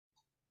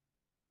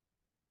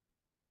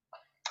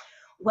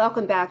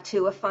Welcome back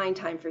to A Fine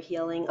Time for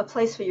Healing, a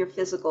place where your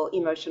physical,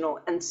 emotional,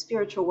 and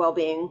spiritual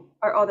well-being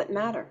are all that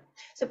matter.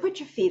 So put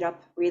your feet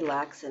up,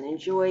 relax, and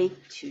enjoy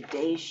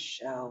today's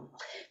show.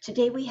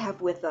 Today we have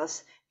with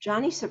us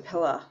Johnny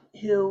Sirpilla,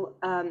 who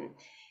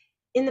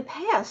in the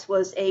past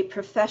was a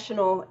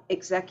professional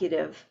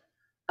executive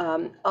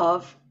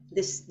of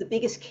the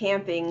biggest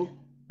camping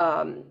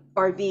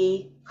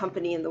RV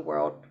company in the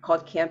world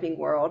called Camping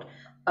World.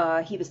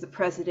 He was the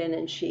president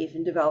and chief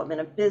in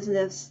development of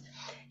business.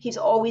 He's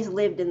always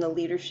lived in the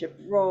leadership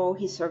role.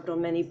 He served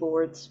on many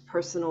boards,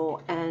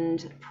 personal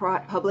and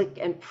public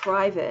and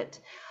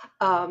private.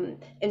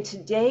 And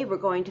today we're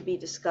going to be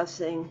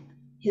discussing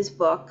his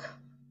book,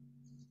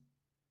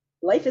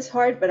 Life is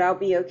Hard, but I'll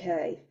Be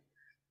Okay.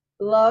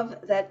 Love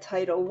that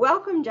title.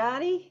 Welcome,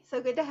 Johnny.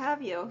 So good to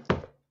have you.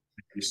 Thank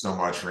you so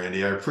much,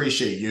 Randy. I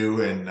appreciate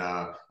you and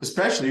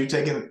especially you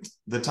taking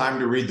the time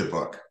to read the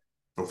book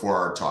before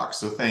our talk.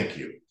 So thank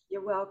you.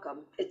 You're welcome.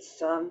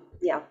 It's,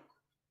 yeah,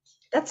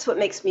 that's what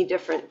makes me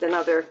different than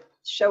other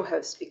show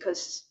hosts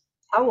because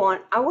I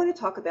want to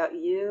talk about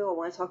you. I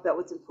want to talk about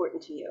what's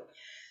important to you.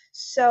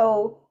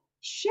 So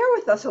share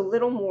with us a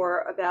little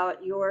more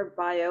about your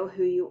bio,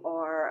 who you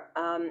are,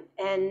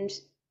 and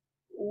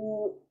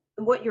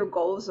what your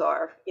goals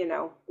are,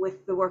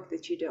 with the work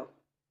that you do.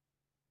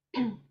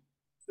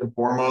 And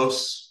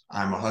foremost,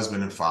 I'm a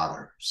husband and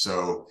father.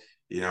 So,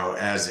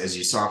 as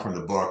you saw from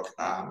the book,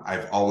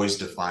 I've always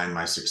defined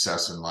my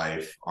success in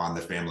life on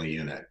the family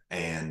unit.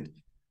 And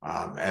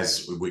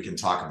as we can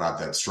talk about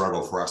that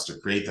struggle for us to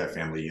create that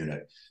family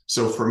unit.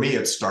 So for me,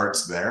 it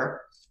starts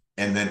there.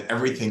 And then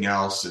everything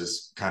else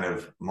is kind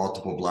of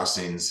multiple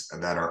blessings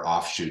that are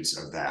offshoots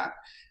of that.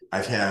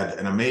 I've had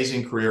an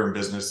amazing career in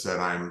business that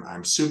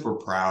I'm super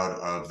proud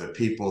of the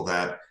people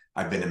that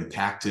I've been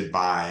impacted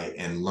by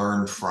and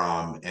learned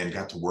from and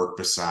got to work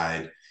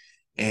beside.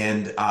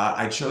 And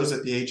I chose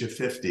at the age of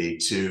 50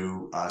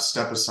 to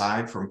step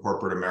aside from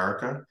corporate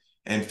America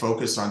and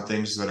focus on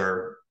things that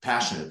are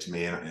passionate to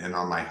me and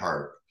on my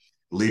heart.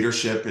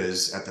 Leadership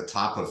is at the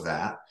top of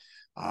that.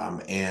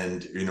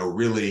 And,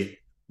 really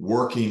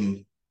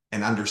working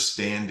and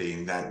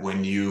understanding that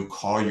when you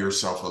call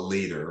yourself a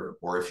leader,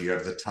 or if you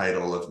have the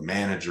title of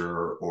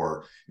manager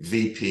or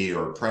VP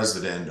or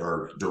president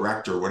or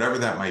director, whatever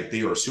that might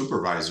be, or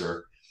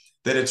supervisor,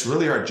 that it's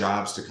really our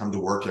jobs to come to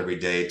work every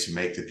day to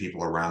make the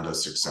people around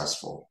us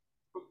successful.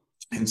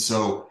 And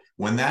so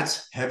when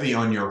that's heavy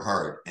on your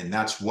heart and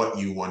that's what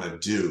you want to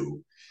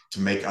do to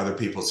make other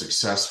people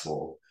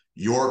successful,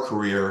 your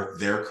career,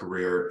 their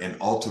career, and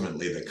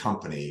ultimately the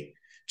company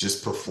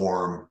just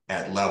perform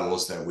at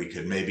levels that we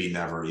could maybe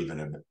never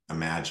even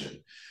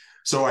imagine.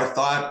 So I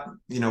thought,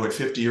 at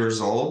 50 years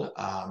old,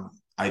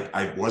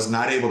 I was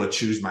not able to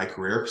choose my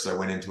career because I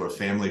went into a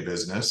family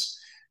business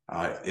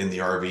in the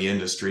RV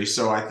industry.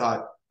 So I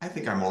thought, I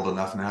think I'm old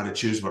enough now to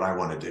choose what I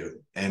want to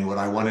do. And what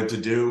I wanted to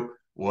do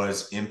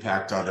was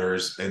impact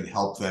others and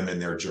help them in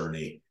their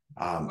journey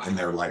in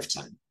their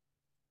lifetime.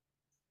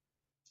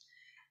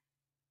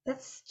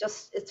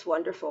 It's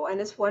wonderful.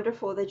 And it's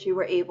wonderful that you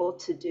were able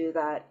to do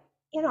that.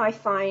 I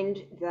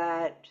find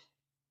that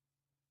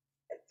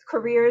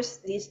careers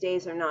these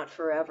days are not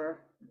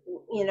forever.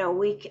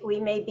 We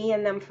may be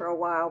in them for a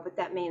while, but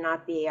that may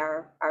not be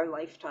our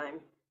lifetime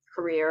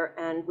career,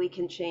 and we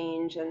can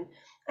change. And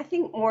I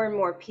think more and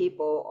more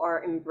people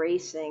are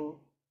embracing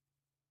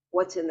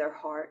what's in their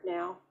heart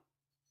now,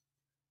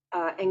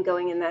 and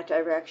going in that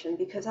direction,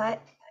 because I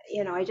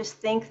just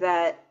think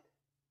that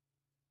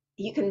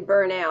you can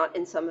burn out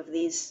in some of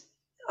these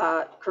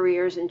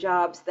careers and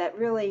jobs that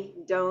really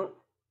don't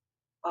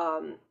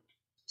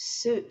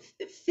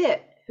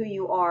fit who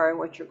you are and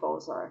what your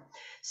goals are.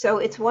 So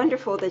it's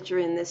wonderful that you're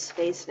in this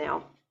space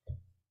now.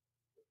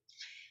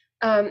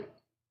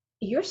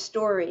 Your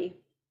story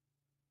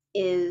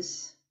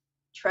is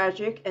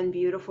tragic and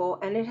beautiful,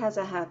 and it has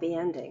a happy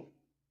ending,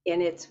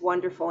 and it's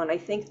wonderful. And I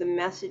think the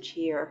message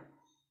here,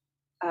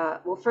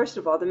 well, first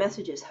of all, the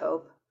message is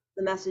hope.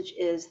 The message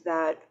is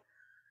that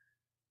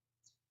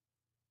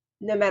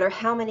no matter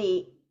how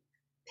many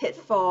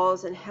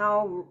pitfalls and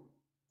how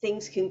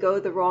things can go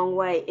the wrong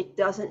way, it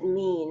doesn't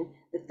mean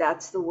that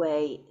that's the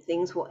way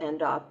things will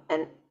end up.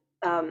 And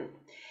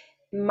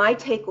my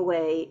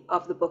takeaway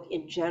of the book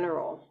in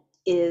general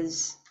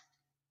is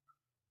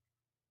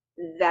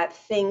that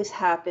things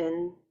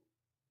happen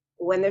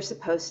when they're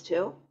supposed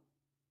to,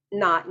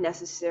 not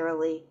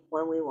necessarily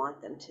when we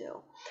want them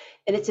to.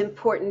 And it's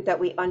important that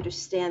we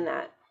understand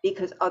that,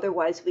 because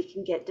otherwise we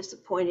can get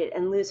disappointed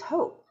and lose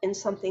hope in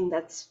something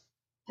that's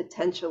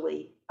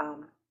potentially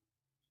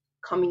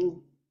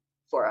coming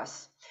for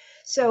us.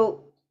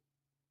 So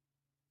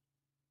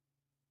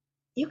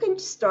you can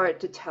start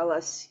to tell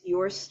us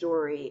your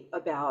story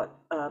about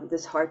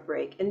this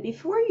heartbreak. And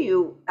before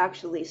you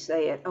actually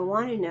say it, I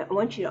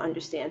want you to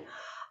understand,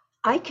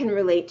 I can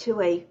relate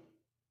to a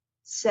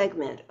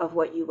segment of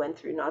what you went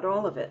through, not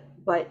all of it,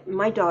 but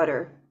my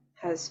daughter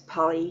has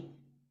Polycystic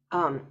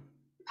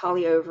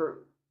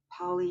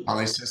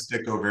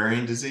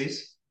ovarian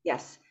disease?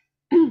 Yes.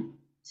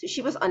 So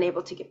she was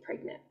unable to get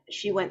pregnant.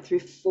 She went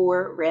through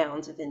 4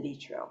 rounds of in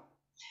vitro.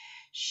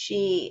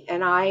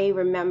 And I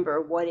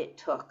remember what it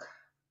took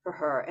for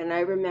her. And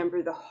I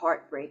remember the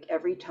heartbreak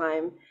every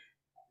time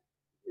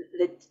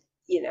that,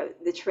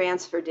 the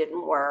transfer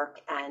didn't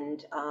work.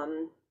 And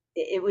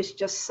it was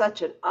just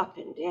such an up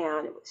and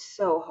down. It was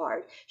so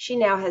hard. She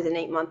now has an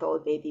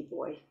 8-month-old baby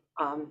boy,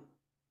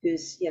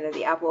 who's,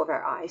 the apple of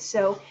our eye.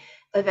 So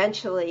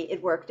eventually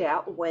it worked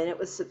out when it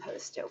was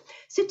supposed to.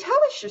 So tell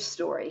us your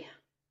story.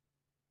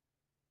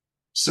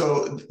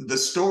 So the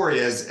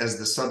story, as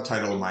the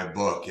subtitle of my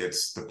book,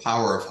 it's The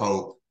Power of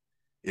Hope,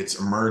 it's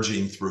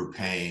emerging through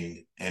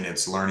pain, and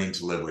it's learning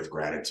to live with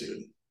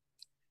gratitude.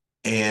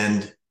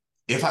 And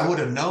if I would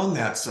have known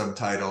that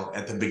subtitle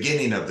at the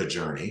beginning of the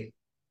journey,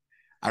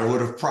 I would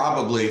have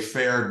probably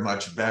fared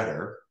much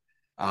better,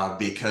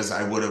 because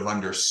I would have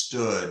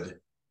understood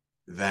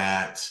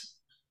that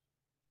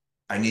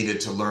I needed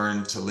to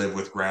learn to live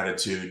with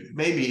gratitude,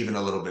 maybe even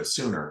a little bit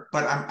sooner.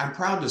 But I'm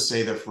proud to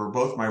say that for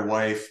both my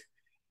wife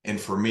and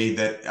for me,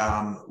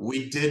 that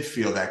we did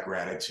feel that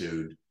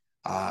gratitude,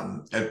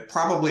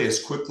 probably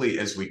as quickly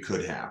as we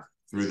could have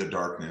through the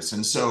darkness.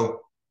 And so,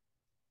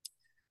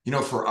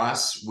 for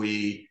us,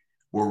 we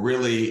were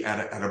really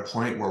at a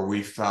point where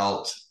we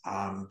felt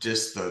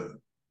just the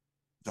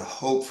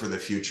hope for the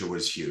future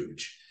was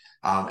huge.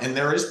 And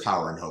there is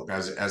power in hope,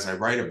 as I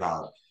write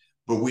about.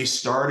 But we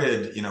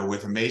started,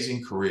 with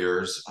amazing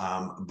careers.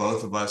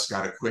 Both of us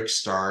got a quick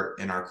start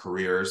in our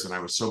careers, and I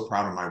was so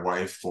proud of my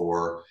wife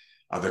for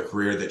the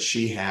career that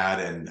she had,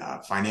 and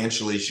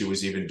financially she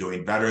was even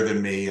doing better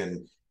than me,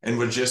 and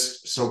was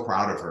just so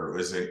proud of her. It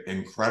was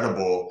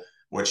incredible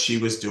what she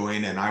was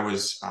doing, and I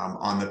was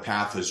on the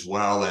path as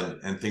well,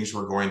 and things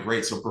were going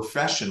great. So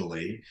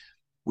professionally,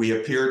 we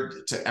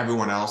appeared to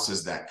everyone else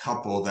as that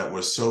couple that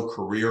was so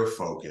career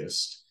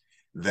focused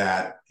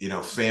that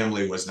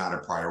family was not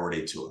a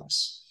priority to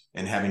us,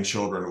 and having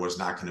children was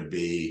not going to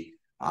be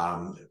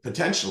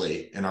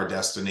potentially in our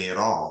destiny at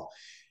all.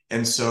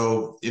 And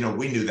so,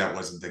 we knew that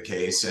wasn't the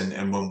case.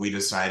 And when we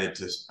decided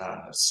to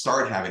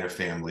start having a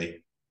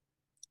family,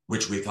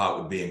 which we thought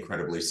would be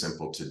incredibly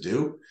simple to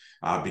do,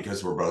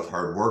 because we're both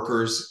hard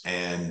workers,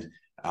 and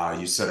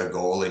you set a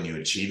goal and you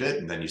achieve it,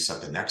 and then you set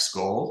the next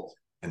goal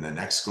and the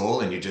next goal,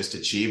 and you just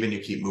achieve and you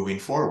keep moving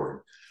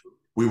forward.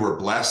 We were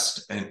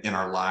blessed in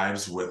our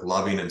lives with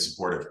loving and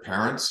supportive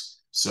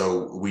parents.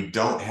 So we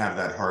don't have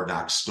that hard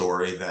knock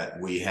story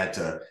that we had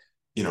to,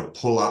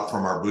 pull up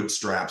from our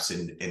bootstraps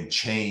and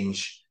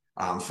change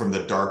from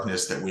the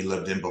darkness that we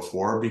lived in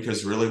before,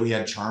 because really we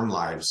had charmed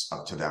lives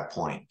up to that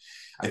point.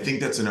 I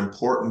think that's an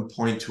important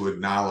point to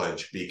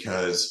acknowledge,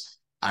 because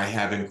I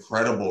have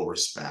incredible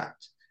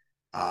respect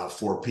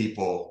for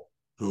people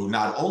who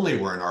not only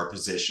were in our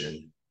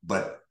position,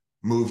 but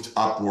moved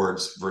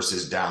upwards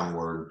versus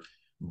downward,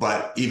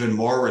 but even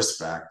more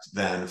respect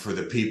than for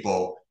the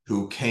people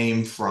who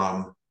came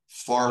from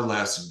far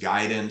less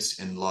guidance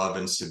and love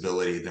and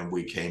stability than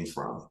we came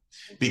from.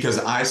 Because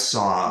I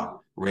saw,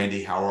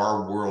 Randy, how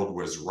our world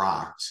was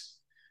rocked,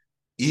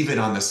 even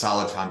on the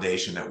solid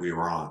foundation that we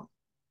were on.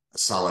 A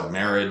solid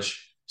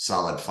marriage,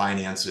 solid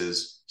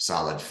finances,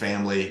 solid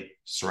family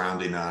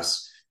surrounding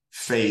us,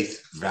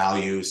 faith,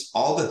 values,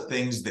 all the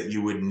things that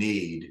you would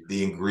need,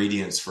 the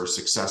ingredients for a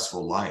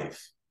successful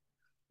life,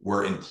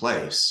 were in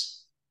place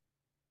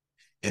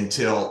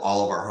until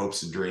all of our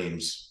hopes and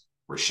dreams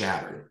were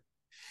shattered.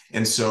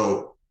 And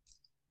so,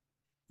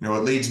 it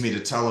leads me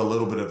to tell a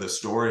little bit of the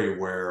story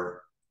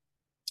where,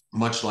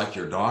 much like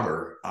your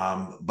daughter,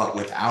 but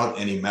without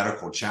any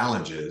medical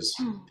challenges,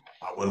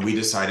 when we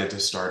decided to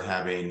start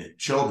having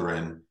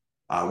children,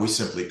 we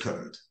simply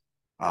couldn't.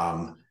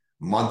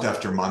 Month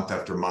after month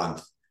after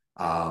month,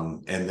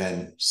 and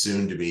then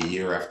soon to be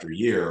year after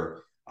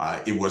year,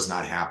 it was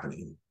not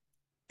happening.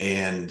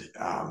 And,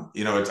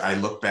 I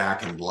look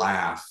back and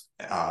laugh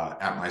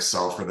at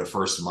myself for the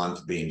first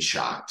month being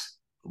shocked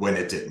when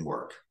it didn't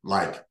work.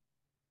 Like,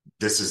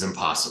 this is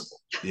impossible.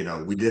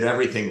 We did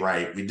everything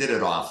right. We did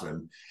it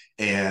often.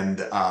 And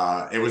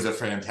it was a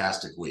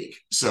fantastic week.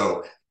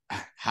 So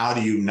how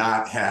do you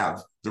not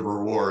have the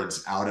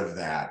rewards out of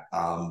that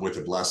with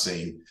the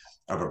blessing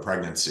of a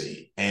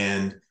pregnancy?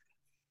 And,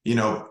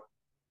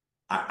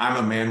 I'm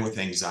a man with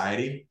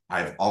anxiety.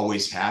 I've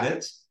always had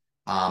it.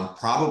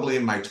 Probably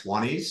in my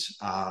 20s,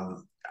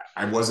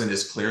 I wasn't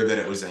as clear that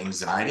it was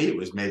anxiety. It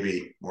was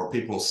maybe more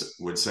people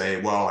would say,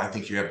 well, I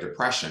think you have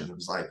depression. It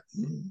was like,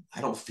 I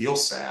don't feel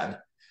sad.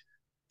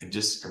 I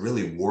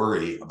really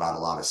worry about a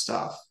lot of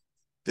stuff.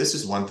 This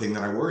is one thing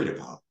that I worried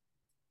about.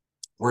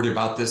 Worried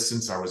about this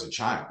since I was a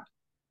child,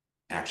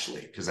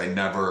 actually, because I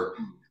never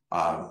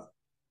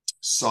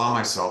saw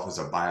myself as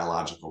a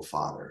biological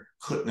father.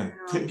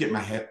 Couldn't get my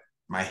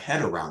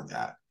head around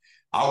that.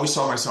 I always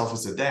saw myself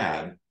as a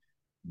dad,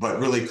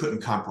 but really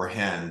couldn't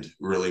comprehend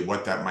really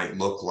what that might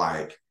look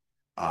like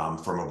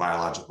from a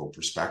biological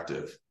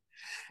perspective.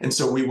 And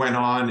so we went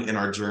on in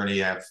our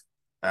journey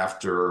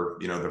after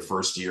the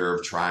first year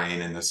of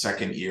trying, and the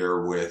second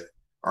year with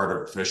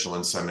artificial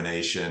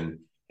insemination,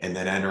 and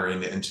then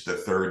entering into the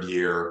third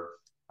year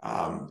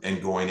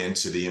and going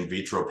into the in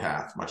vitro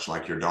path, much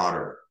like your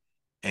daughter.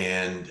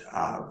 And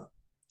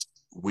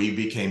we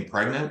became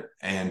pregnant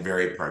and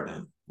very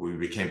pregnant. We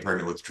became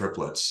pregnant with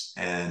triplets,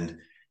 and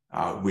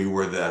we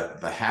were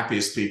the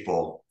happiest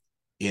people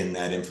in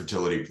that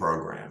infertility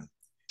program.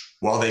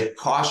 While they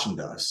cautioned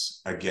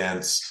us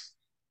against,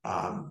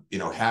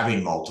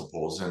 having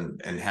multiples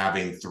and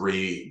having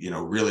three,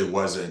 really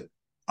wasn't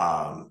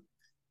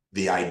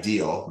the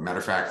ideal. Matter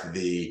of fact,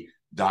 the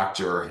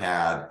doctor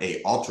had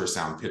a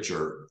ultrasound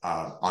picture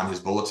on his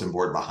bulletin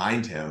board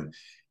behind him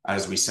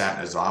as we sat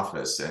in his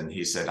office, and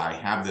he said, "I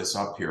have this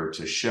up here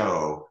to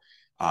show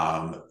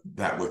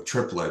that with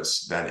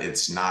triplets, that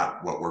it's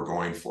not what we're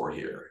going for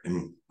here."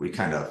 And we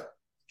kind of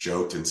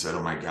joked and said,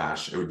 "Oh my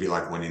gosh, it would be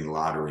like winning the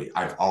lottery.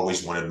 I've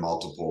always wanted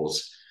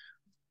multiples.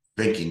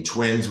 Thinking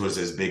twins was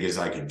as big as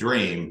I could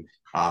dream.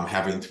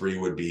 Having three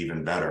would be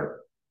even better."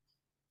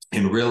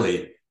 And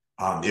really,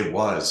 it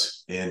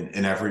was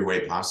in every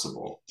way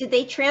possible. Did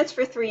they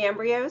transfer 3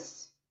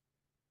 embryos?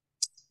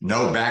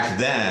 No, back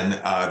then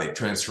they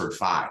transferred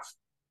 5.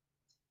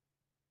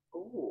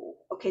 Ooh,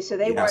 okay, so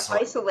they weren't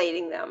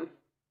isolating them.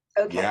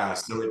 Okay. Yeah,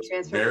 so it's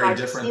Transfer very 5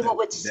 to different see what than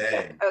would today.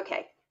 stick.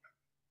 Okay.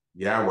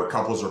 Yeah, where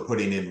couples are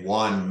putting in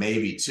 1,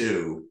 maybe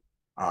 2.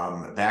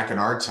 Back in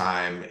our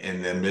time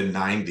in the mid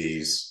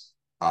 90s,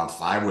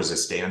 5 was a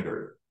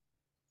standard.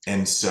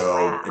 And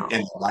so, Wow.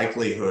 and the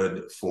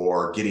likelihood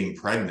for getting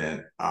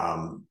pregnant,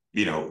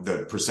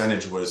 the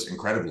percentage was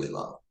incredibly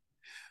low.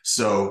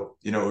 So,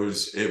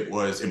 it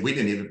was, and we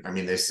didn't even, I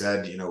mean, they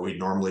said, we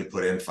normally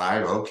put in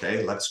 5,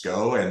 okay, let's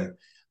go. And,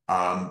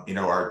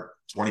 our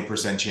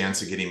 20%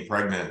 chance of getting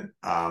pregnant,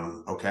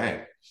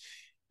 okay.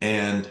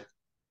 And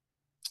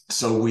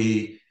so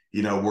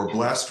we're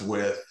blessed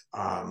with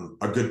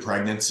a good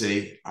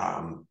pregnancy.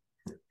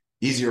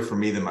 Easier for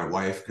me than my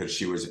wife because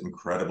she was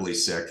incredibly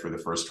sick for the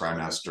first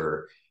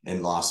trimester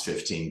and lost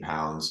 15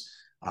 pounds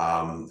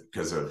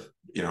because of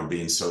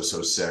being so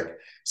sick.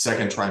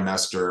 Second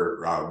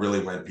trimester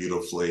really went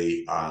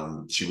beautifully.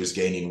 She was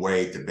gaining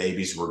weight. The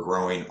babies were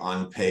growing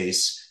on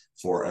pace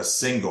for a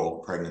single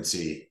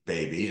pregnancy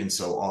baby, and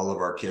so all of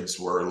our kids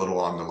were a little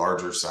on the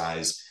larger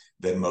size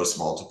than most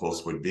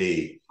multiples would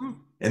be.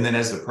 And then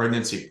as the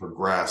pregnancy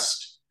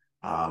progressed,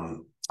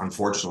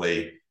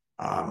 unfortunately,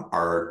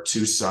 our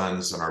 2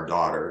 sons and our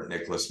daughter,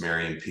 Nicholas,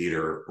 Mary, and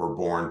Peter, were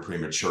born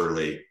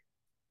prematurely,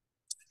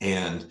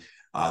 and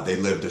they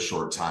lived a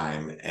short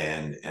time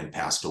and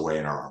passed away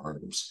in our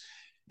arms.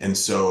 And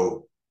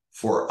so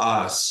for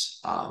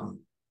us,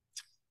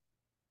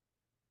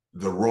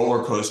 the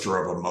roller coaster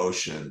of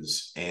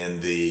emotions and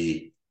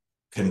the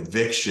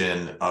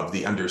conviction of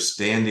the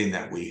understanding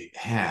that we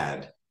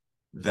had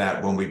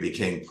that when we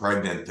became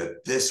pregnant,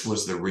 that this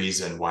was the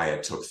reason why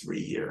it took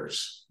 3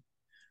 years.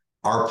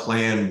 Our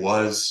plan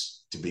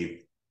was to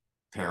be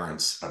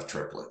parents of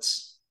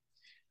triplets.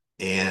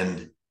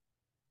 And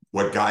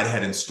what God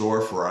had in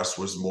store for us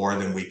was more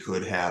than we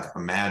could have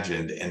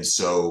imagined. And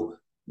so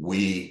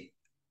we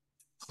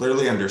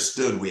clearly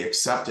understood, we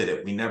accepted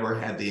it. We never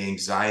had the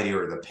anxiety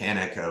or the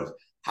panic of,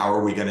 how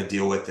are we going to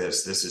deal with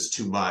this? This is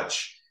too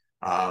much.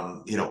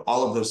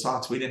 All of those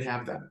thoughts, we didn't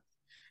have them.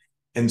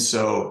 And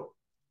so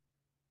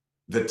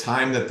the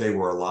time that they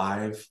were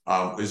alive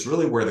is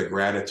really where the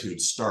gratitude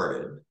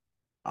started.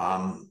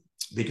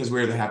 Because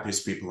we were the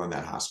happiest people in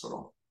that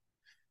hospital.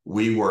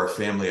 We were a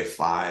family of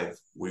 5.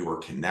 We were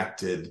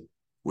connected.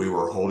 We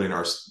were holding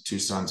our 2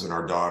 sons and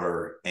our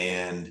daughter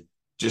and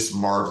just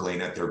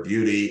marveling at their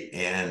beauty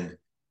and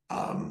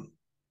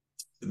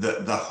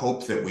the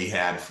hope that we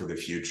had for the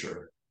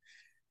future.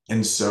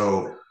 And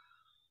so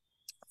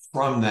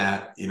from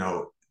that,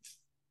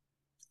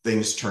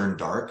 things turned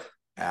dark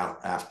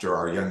after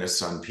our youngest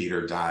son,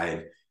 Peter,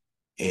 died.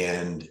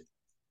 And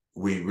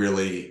we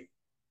really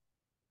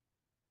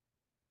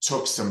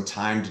took some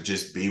time to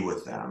just be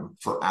with them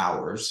for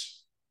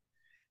hours.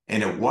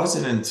 And it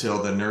wasn't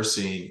until the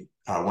nursing,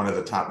 one of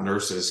the top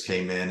nurses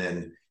came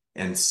in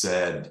and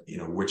said,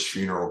 which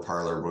funeral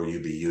parlor will you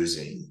be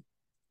using,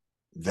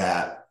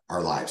 that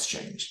our lives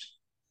changed.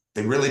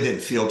 They really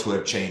didn't feel to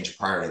have changed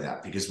prior to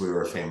that because we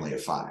were a family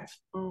of 5.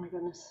 Oh my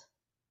goodness.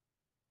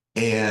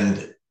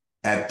 And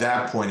at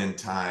that point in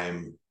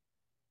time,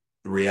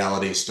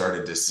 reality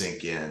started to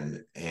sink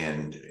in,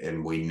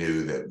 and we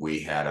knew that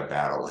we had a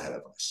battle ahead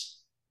of us.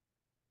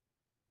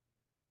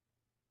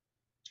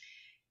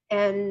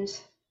 And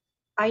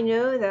I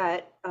know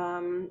that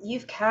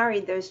you've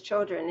carried those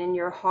children in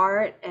your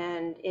heart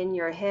and in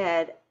your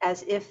head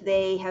as if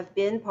they have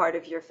been part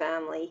of your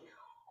family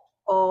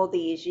all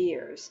these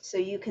years. So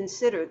you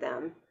consider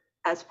them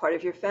as part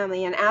of your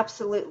family, and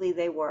absolutely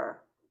they were.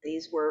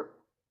 These were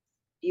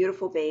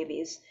beautiful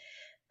babies,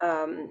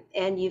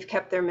 and you've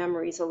kept their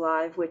memories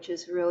alive, which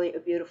is really a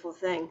beautiful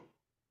thing.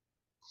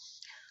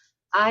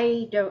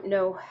 I don't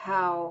know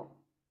how,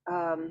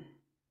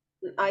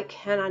 I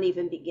cannot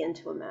even begin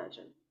to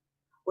imagine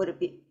what it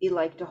be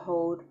like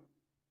to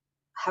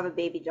have a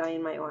baby die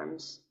in my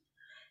arms.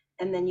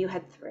 And then you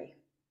had 3.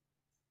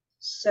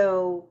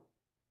 So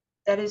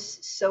That is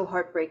so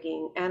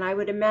heartbreaking. And I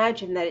would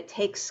imagine that it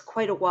takes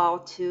quite a while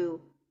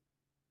to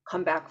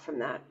come back from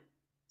that,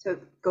 to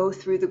go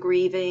through the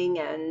grieving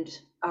and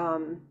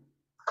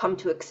come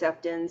to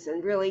acceptance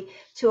and really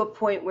to a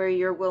point where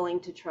you're willing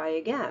to try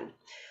again.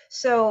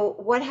 So,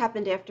 what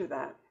happened after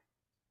that?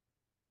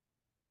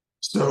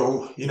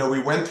 So,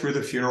 we went through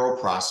the funeral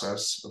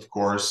process, of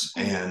course,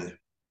 and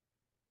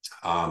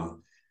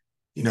um,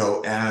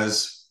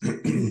 as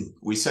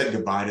we said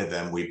goodbye to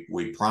them,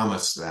 we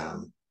promised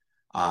them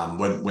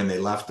when they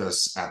left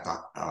us at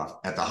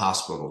the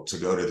hospital to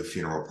go to the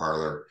funeral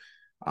parlor,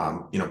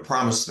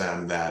 promised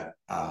them that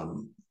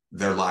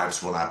their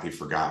lives will not be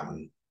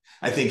forgotten.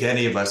 I think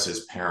any of us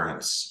as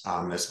parents,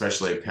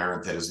 especially a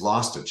parent that has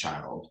lost a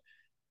child,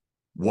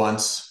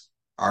 wants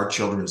our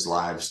children's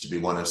lives to be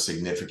one of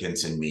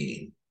significance and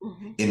meaning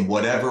in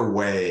whatever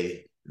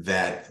way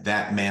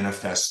that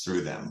manifests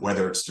through them,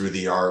 whether it's through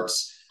the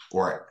arts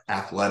or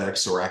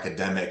athletics or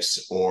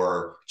academics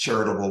or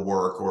charitable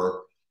work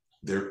or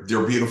their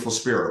beautiful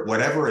spirit,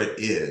 whatever it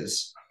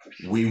is,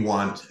 we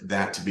want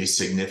that to be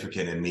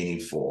significant and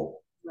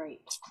meaningful. Right.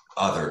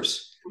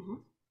 Others.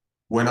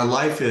 When a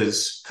life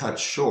is cut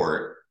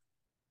short,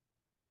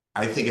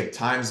 I think at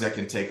times that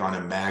can take on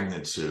a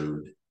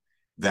magnitude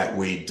that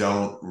we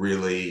don't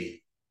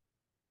really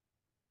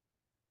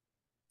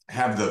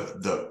have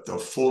the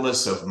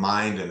fullness of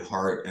mind and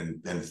heart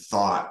and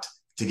thought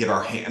to get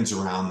our hands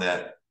around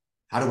that.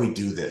 How do we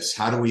do this?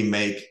 How do we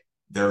make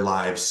their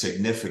lives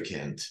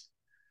significant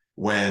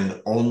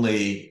when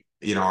only,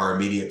 our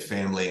immediate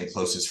family and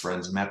closest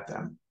friends met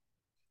them?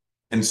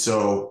 And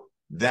so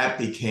that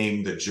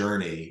became the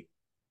journey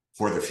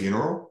for the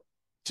funeral,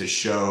 to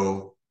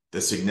show the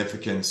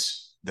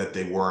significance that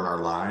they were in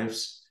our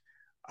lives.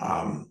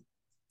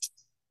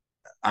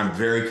 I'm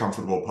very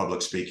comfortable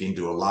public speaking,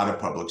 do a lot of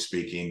public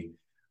speaking,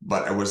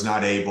 but I was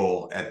not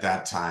able at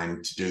that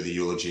time to do the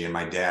eulogy, and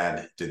my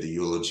dad did the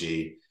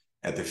eulogy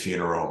at the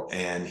funeral,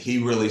 and he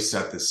really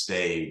set the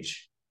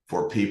stage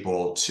for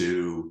people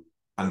to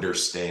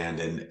understand.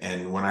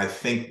 And when I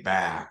think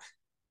back,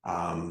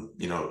 of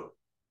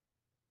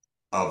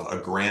a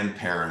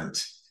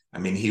grandparent, I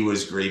mean, he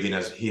was grieving,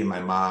 as he and my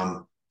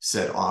mom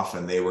said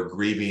often, they were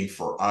grieving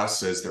for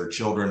us as their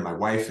children, my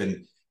wife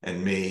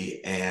and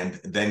me,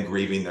 and then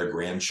grieving their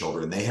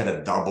grandchildren. They had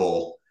a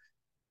double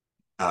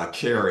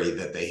carry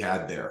that they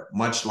had there,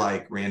 much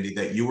like, Randy,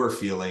 that you were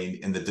feeling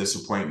in the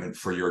disappointment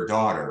for your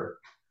daughter,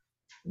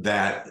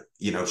 that,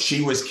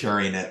 she was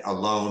carrying it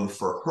alone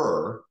for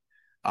her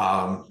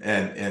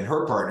and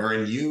her partner,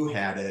 and you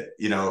had it,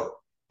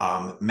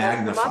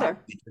 magnified.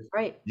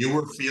 Right. You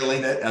were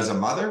feeling it as a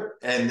mother,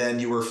 and then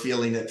you were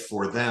feeling it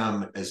for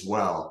them as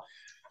well.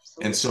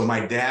 Absolutely. And so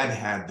my dad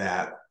had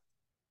that,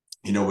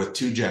 with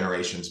two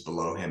generations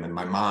below him and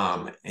my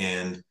mom,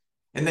 and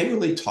they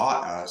really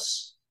taught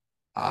us.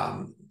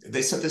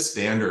 They set the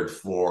standard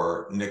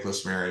for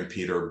Nicholas, Mary, and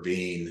Peter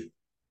being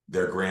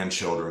their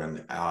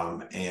grandchildren,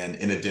 and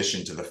in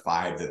addition to the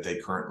 5 that they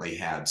currently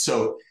had.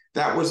 So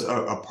that was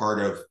a part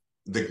of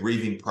the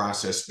grieving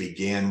process,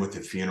 began with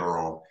the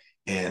funeral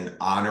and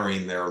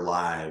honoring their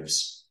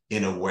lives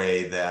in a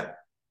way that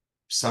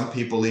some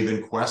people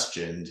even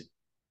questioned,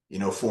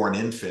 for an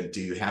infant,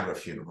 do you have a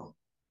funeral?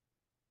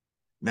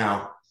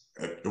 Now,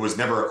 it was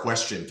never a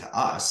question to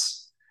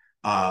us.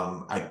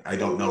 I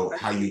don't know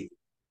how you,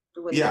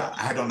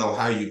 I don't know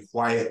how you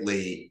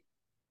quietly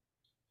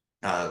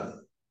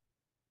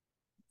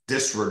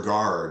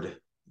disregard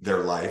their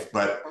life,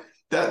 but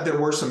that there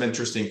were some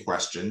interesting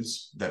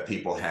questions that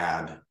people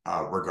had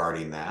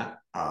regarding that.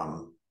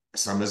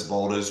 Some as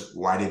bold as,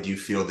 why did you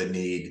feel the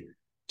need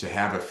to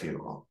have a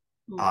funeral?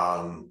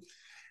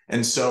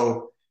 And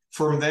so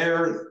from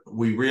there,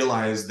 we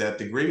realized that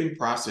the grieving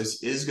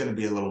process is going to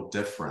be a little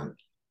different,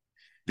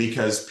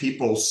 because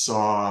people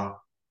saw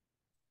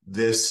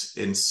this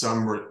in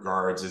some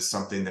regards as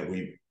something that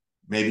we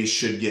maybe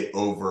should get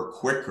over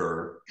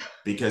quicker,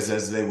 because,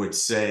 as they would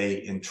say,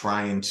 in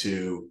trying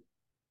to,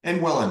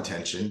 and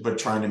well-intentioned, but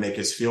trying to make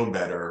us feel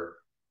better,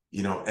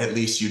 at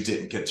least you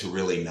didn't get to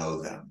really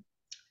know them.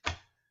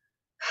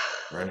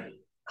 Right.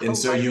 And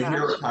so you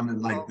hear a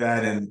comment like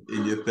that, and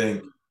you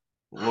think,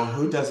 well,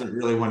 who doesn't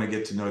really want to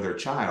get to know their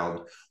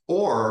child?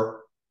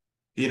 Or,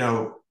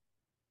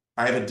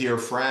 I have a dear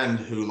friend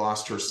who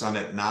lost her son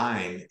at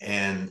 9,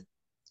 and,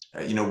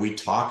 we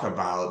talk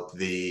about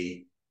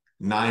the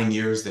 9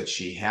 years that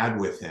she had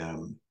with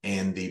him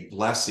and the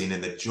blessing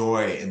and the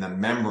joy and the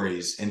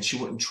memories, and she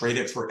wouldn't trade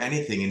it for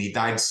anything. And he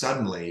died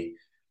suddenly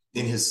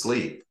in his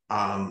sleep.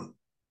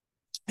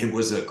 It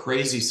was a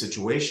crazy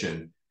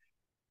situation,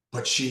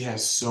 but she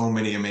has so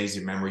many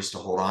amazing memories to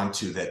hold on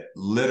to that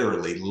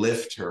literally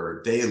lift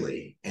her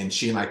daily. And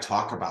she and I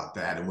talk about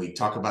that, and we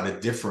talk about a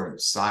different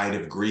side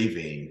of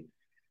grieving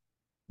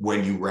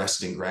when you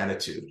rest in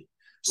gratitude.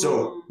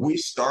 So we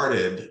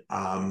started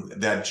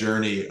that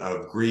journey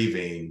of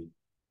grieving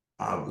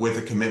with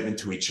a commitment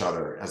to each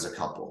other as a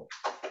couple,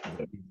 that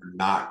we were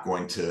not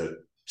going to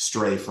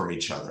stray from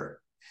each other.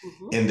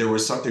 And there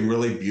was something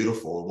really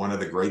beautiful. One of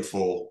the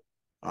grateful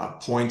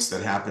points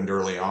that happened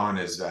early on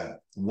is that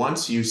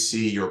once you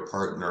see your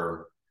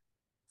partner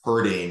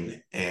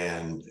hurting,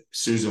 and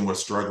Susan was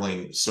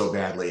struggling so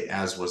badly,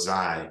 as was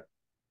I,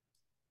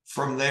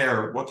 from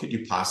there, what could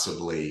you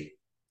possibly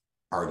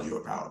argue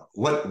about?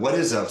 What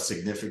is of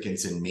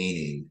significance and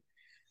meaning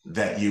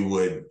that you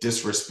would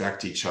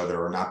disrespect each other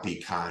or not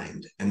be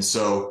kind? And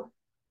so,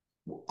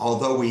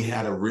 although we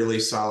had a really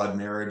solid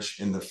marriage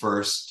in the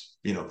first,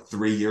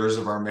 3 years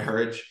of our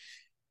marriage,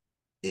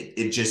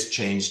 it just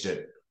changed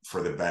it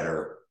for the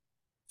better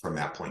from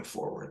that point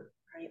forward.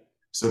 Right.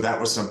 So that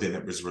was something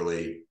that was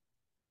really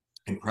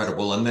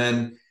incredible. And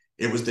then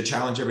it was the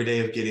challenge every day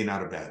of getting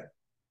out of bed,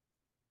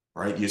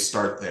 right? You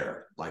start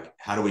there. Like,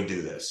 how do we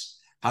do this?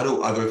 How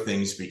do other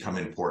things become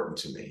important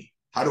to me?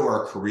 How do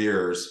our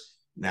careers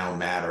now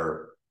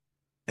matter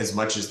as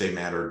much as they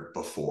mattered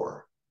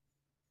before?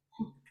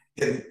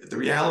 And the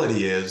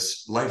reality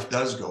is life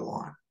does go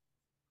on.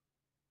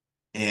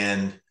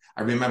 And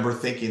I remember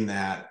thinking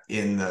that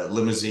in the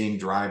limousine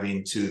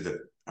driving to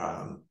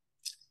the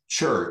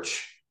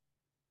church,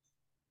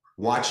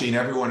 watching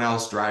everyone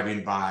else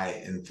driving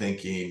by and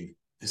thinking,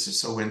 this is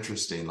so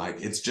interesting.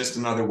 Like, it's just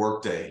another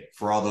workday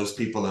for all those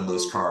people in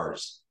those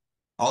cars,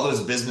 all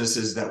those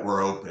businesses that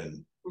were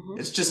open. Mm-hmm.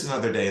 It's just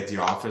another day at the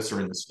office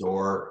or in the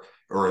store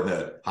or in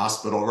the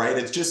hospital, right?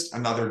 It's just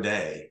another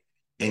day.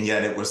 And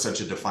yet it was such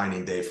a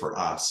defining day for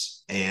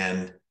us.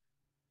 And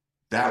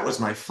that was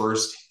my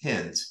first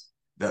hint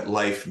that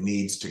life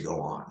needs to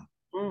go on.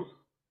 Mm.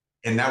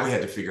 And now we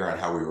had to figure out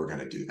how we were going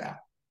to do that.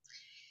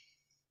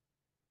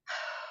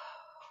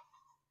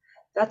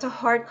 That's a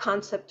hard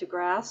concept to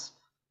grasp,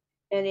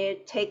 and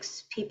it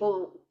takes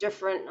people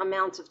different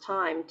amounts of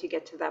time to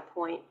get to that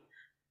point.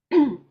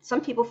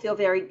 Some people feel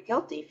very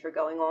guilty for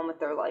going on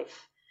with their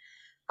life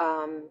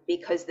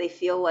because they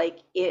feel like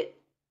it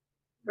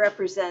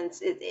represents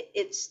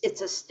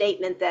it's a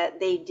statement that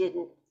they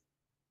didn't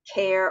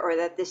care or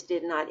that this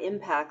did not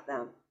impact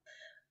them.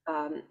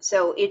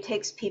 So it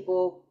takes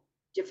people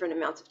different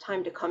amounts of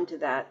time to come to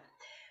that.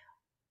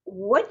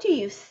 What do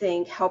you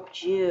think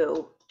helped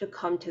you to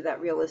come to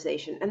that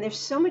realization? And there's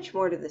so much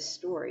more to this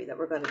story that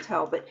we're going to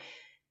tell, but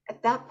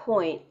at that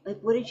point, like,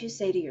 what did you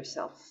say to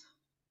yourself?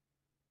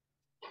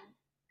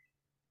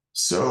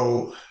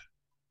 So,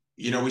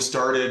 we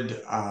started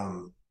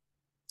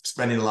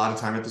spending a lot of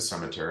time at the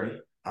cemetery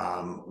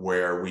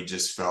where we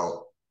just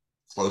felt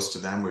close to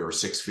them. We were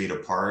 6 feet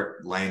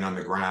apart, laying on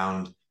the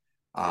ground.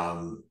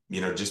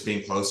 Just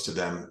being close to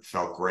them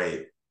felt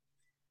great.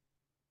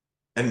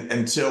 And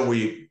until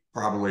we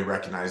probably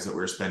recognized that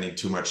we were spending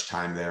too much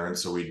time there. And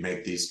so we'd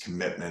make these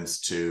commitments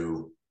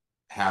to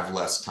have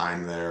less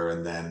time there.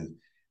 And then,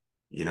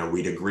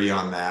 we'd agree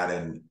on that.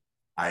 And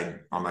I'd,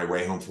 on my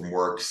way home from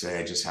work, say,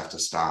 I just have to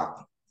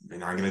stop. I'm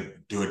going to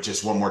do it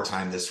just one more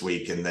time this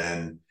week. And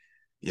then,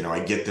 I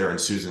get there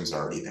and Susan's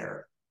already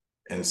there.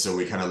 And so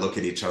we kind of look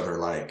at each other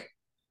like,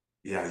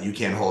 yeah, you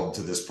can't hold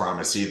to this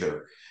promise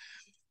either.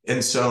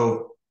 And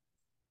so,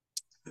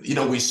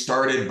 we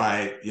started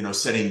by,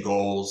 setting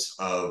goals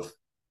of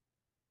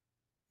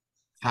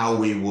how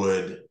we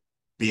would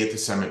be at the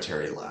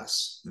cemetery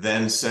less,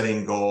 then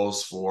setting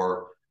goals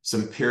for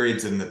some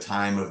periods in the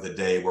time of the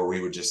day where we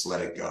would just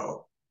let it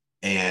go.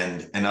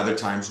 And other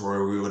times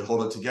where we would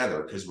hold it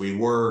together because we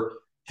were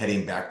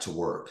heading back to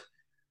work,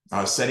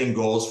 setting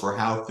goals for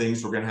how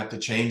things were going to have to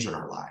change in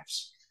our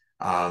lives.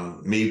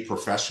 Me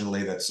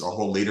professionally, that's a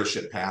whole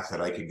leadership path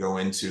that I could go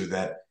into,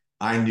 that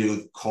I knew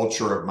the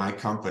culture of my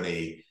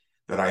company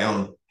that I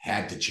own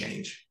had to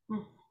change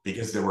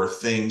because there were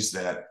things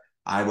that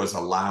I was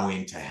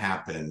allowing to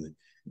happen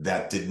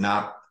that did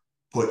not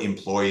put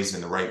employees in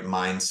the right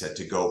mindset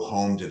to go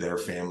home to their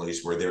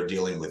families where they're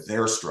dealing with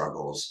their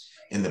struggles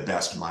in the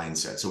best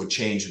mindset. So it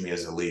changed me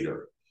as a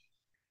leader.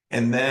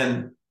 And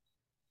then,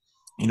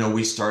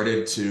 we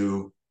started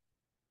to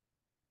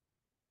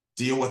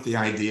deal with the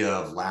idea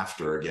of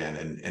laughter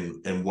again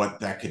and what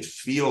that could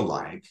feel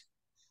like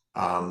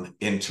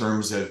in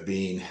terms of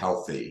being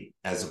healthy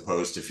as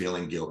opposed to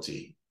feeling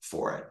guilty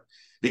for it.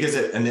 Because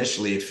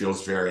initially it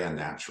feels very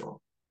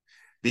unnatural.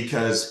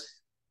 Because,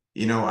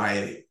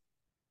 there's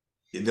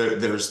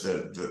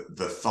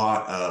the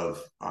thought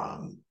of,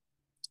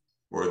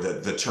 or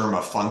the term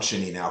of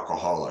functioning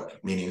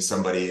alcoholic, meaning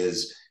somebody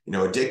is,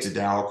 addicted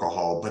to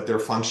alcohol, but they're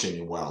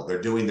functioning well.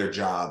 They're doing their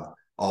job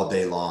all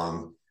day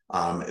long.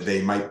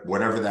 They might,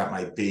 whatever that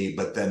might be,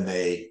 but then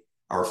they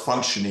are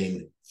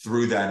functioning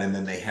through that. And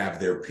then they have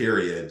their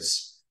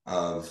periods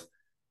of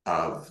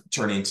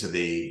turning to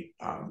the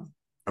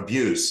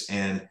abuse.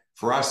 And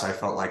for us, I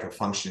felt like a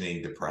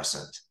functioning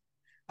depressant,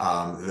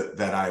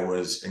 that I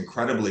was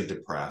incredibly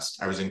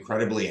depressed. I was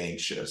incredibly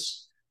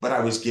anxious, but I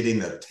was getting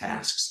the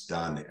tasks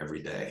done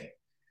every day.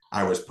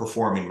 I was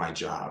performing my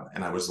job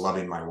and I was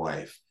loving my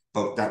wife,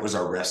 but that was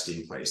our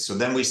resting place. So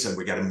then we said,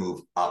 we got to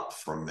move up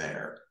from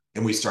there.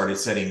 And we started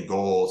setting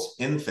goals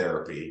in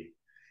therapy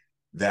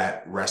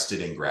that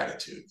rested in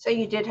gratitude. So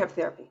you did have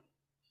therapy?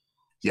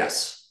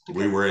 Yes, okay.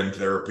 We were in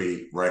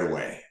therapy right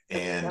away.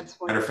 And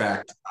matter of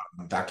fact,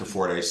 Dr.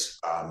 Fordyce,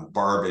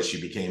 Barb, as she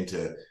became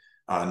to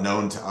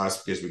known to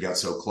us because we got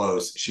so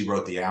close. She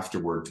wrote the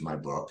afterword to my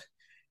book.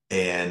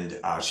 And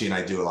she and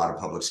I do a lot of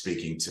public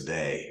speaking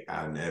today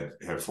and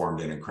have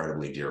formed an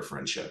incredibly dear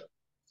friendship.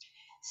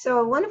 So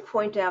I want to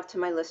point out to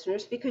my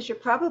listeners, because you're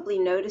probably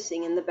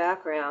noticing in the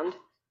background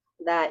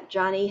that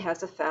Johnny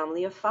has a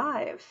family of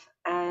 5.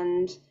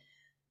 And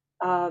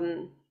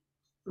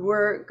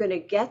we're going to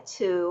get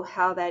to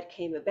how that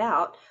came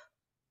about.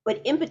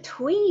 But in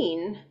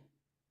between,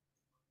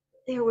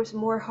 there was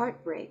more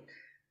heartbreak,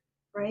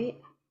 right?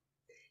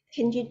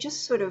 Can you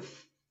just sort of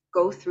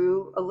go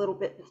through a little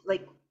bit,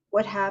 like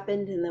what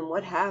happened and then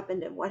what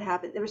happened and what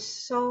happened? There was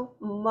so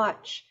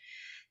much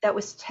that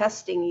was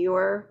testing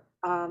your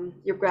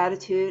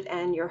gratitude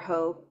and your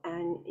hope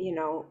and,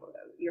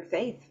 your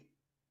faith.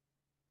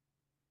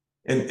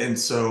 And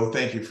so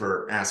thank you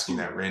for asking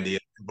that, Randy.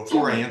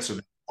 Before I answer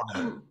that, I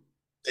want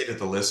to say to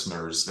the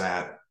listeners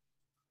that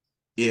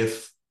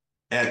if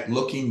at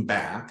looking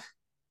back,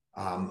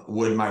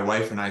 would my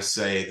wife and I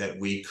say that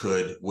we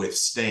could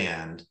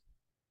withstand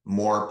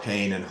more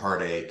pain and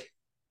heartache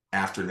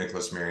after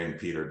Nicholas, Mary, and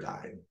Peter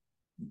died?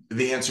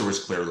 The answer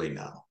was clearly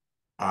no.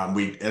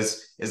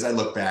 As I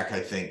look back, I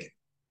think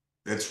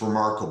it's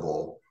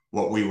remarkable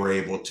what we were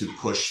able to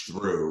push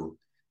through,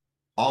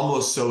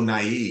 almost so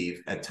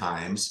naive at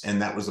times,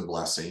 and that was a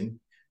blessing,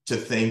 to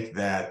think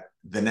that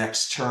the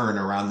next turn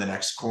around the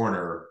next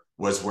corner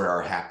was where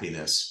our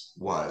happiness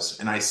was.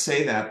 And I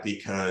say that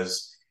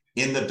because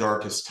in the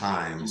darkest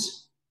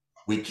times,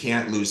 we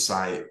can't lose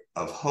sight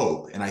of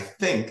hope. And I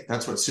think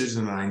that's what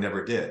Susan and I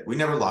never did. We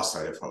never lost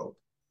sight of hope.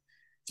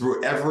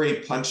 Through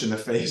every punch in the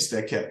face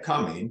that kept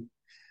coming,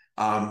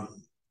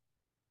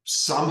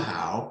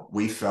 somehow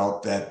we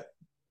felt that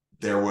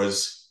there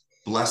was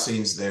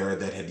blessings there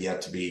that had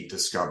yet to be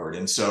discovered.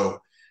 And so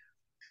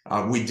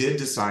we did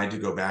decide to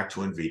go back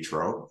to in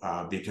vitro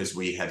because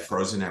we had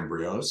frozen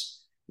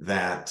embryos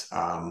that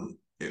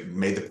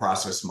made the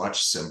process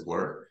much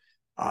simpler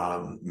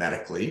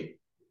medically.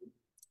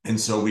 And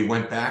so we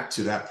went back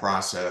to that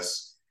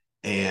process,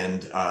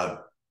 and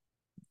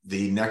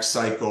the next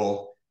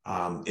cycle,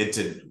 it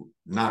did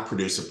not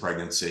produce a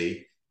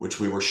pregnancy, which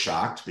we were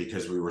shocked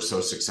because we were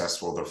so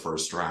successful the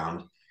first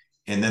round.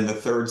 And then the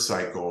third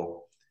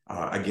cycle,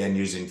 again,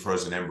 using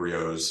frozen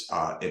embryos,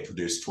 it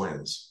produced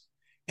twins.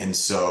 And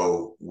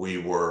so we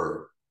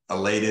were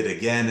elated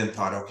again and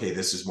thought, okay,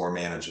 this is more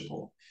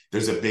manageable.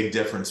 There's a big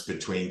difference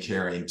between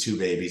carrying 2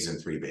 babies and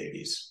 3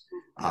 babies.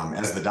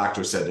 As the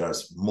doctor said to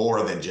us,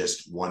 more than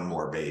just one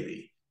more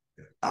baby.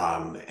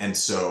 And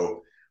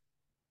so,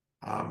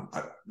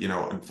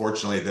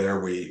 unfortunately there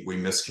we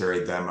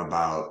miscarried them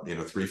about,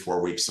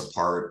 3-4 weeks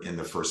apart in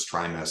the first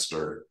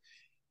trimester.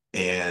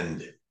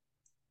 And,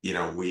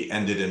 we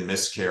ended in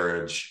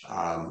miscarriage.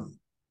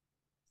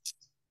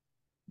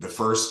 The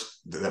first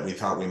that we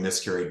thought we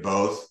miscarried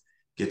both,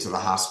 get to the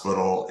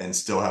hospital and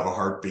still have a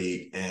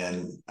heartbeat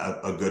and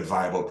a good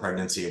viable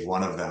pregnancy of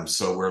one of them.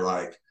 So we're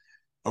like,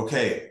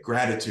 okay,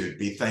 gratitude,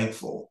 be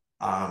thankful.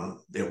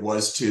 It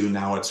was 2,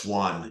 now it's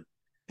 1,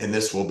 and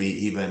this will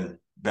be even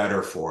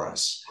better for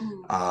us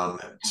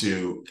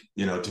to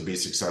be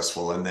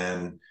successful. And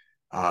then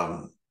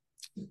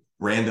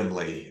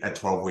randomly at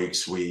 12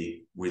 weeks,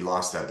 we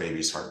lost that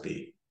baby's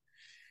heartbeat.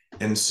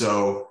 And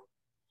so,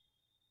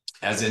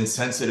 as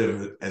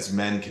insensitive as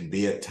men can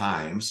be at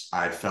times,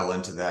 I fell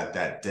into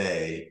that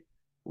day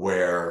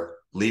where,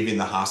 leaving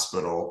the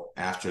hospital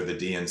after the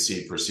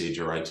DNC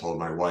procedure, I told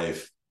my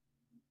wife,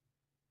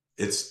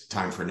 it's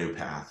time for a new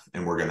path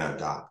and we're going to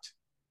adopt.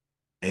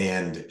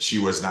 And she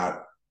was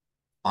not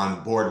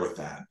on board with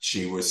that.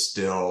 She was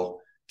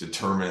still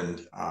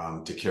determined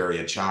to carry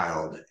a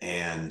child.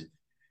 And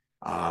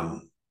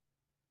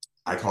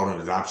I called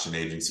an adoption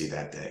agency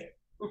that day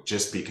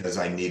just because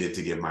I needed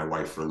to give my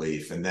wife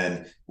relief. And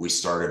then we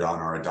started on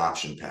our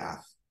adoption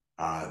path.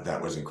 That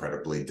was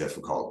incredibly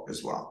difficult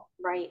as well.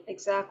 Right,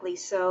 exactly.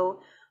 So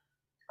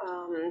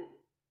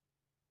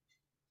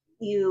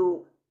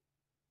you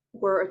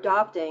were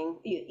adopting,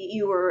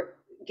 you were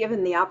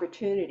given the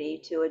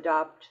opportunity to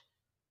adopt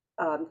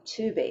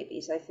 2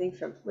 babies, I think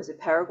was it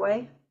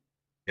Paraguay?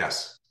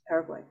 Yes.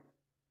 Paraguay.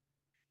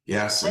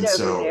 Yes. And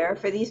over there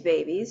for these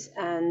babies.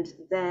 And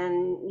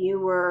then you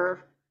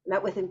were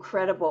met with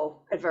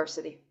incredible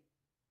adversity.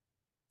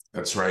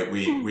 That's right.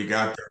 We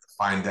got there to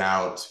find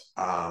out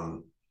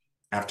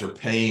after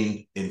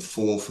paying in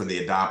full for the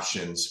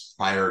adoptions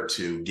prior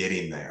to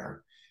getting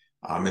there.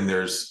 And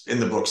there's in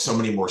the book so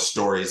many more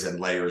stories and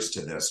layers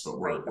to this, but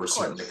we're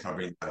certainly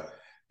covering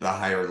the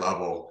higher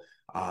level.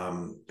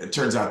 It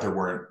turns out there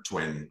weren't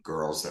twin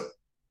girls. That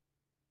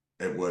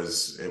it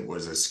was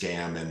a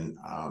scam, and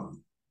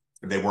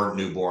they weren't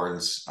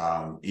newborns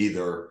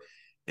either.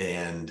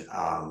 And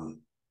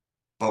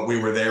but we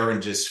were there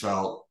and just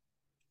felt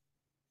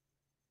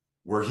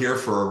we're here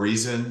for a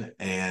reason.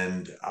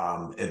 And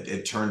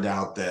it turned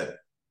out that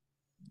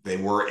they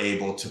were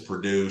able to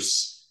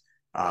produce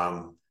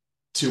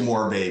 2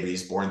 more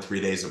babies born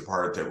 3 days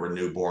apart that were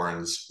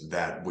newborns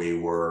that we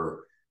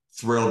were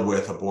thrilled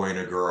with, a boy and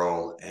a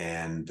girl.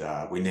 And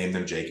we named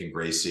them Jake and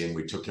Gracie, and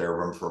we took care of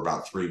them for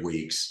about 3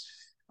 weeks.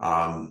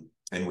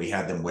 And we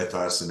had them with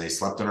us, and they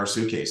slept in our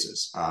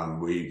suitcases.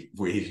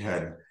 We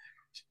had,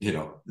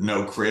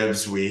 no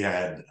cribs. We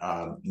had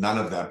none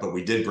of that, but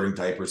we did bring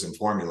diapers and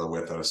formula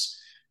with us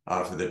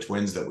for the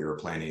twins that we were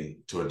planning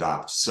to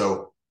adopt.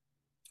 So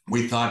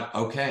we thought,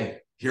 okay,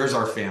 here's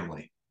our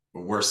family.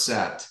 We're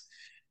set.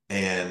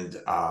 And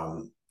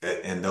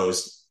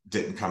those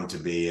didn't come to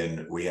be.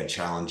 And we had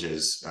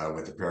challenges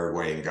with the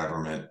Paraguayan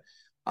government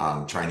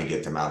trying to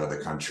get them out of the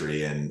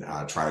country, and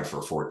tried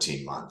for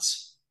 14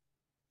 months.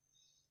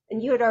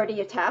 And you had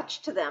already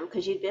attached to them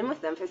because you'd been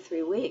with them for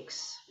 3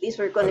 weeks. These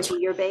were going to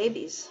be your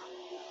babies.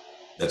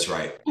 That's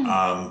right.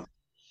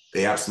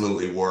 They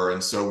absolutely were.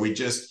 And so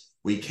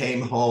we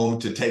came home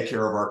to take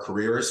care of our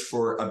careers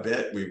for a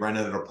bit. We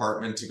rented an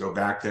apartment to go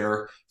back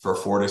there for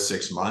 4 to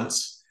 6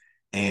 months.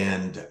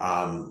 And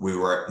we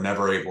were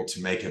never able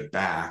to make it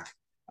back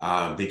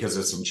because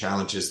of some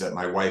challenges that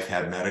my wife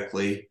had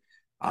medically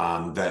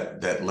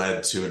that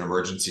led to an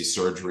emergency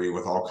surgery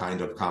with all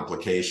kinds of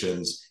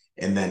complications.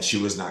 And then she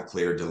was not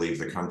cleared to leave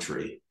the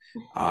country.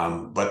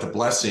 But the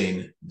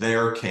blessing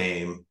there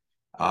came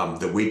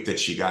the week that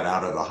she got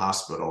out of the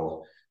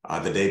hospital,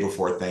 the day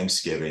before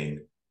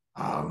Thanksgiving.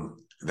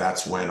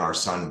 That's when our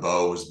son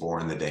Bo was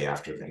born, the day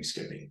after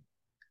Thanksgiving.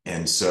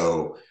 And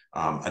so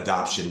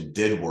adoption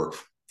did work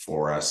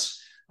for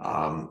us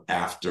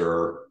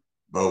after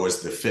Bo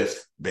was the 5th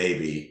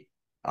baby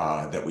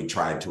that we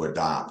tried to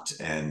adopt.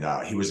 And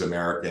he was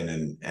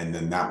American, and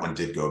then that one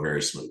did go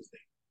very smoothly.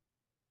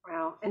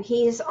 Wow. And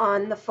he's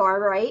on the far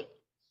right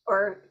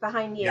or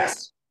behind you?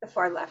 Yes. The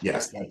far left.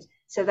 Yes. Okay.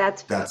 So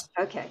that's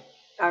okay.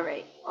 All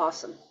right.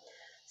 Awesome.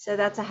 So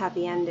that's a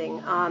happy ending.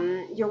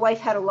 Your wife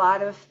had a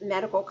lot of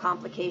medical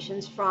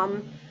complications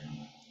from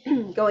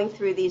going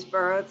through these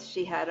births.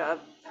 She had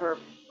her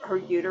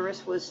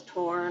uterus was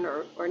torn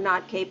or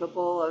not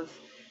capable of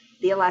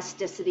the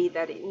elasticity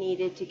that it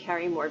needed to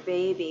carry more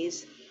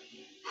babies.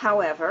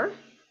 However,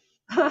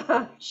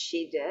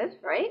 she did,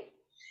 right?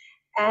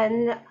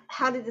 And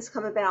how did this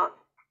come about?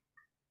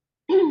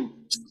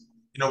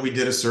 We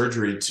did a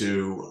surgery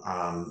to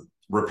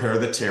repair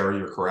the tear,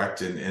 you're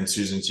correct, in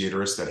Susan's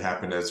uterus that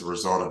happened as a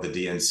result of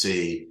the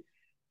DNC.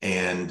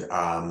 And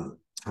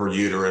her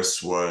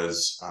uterus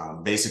was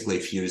basically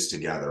fused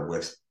together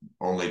with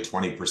only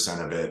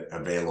 20% of it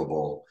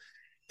available.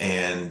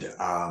 And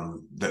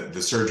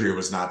the surgery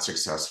was not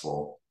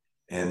successful.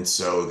 And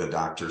so the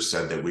doctor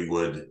said that we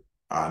would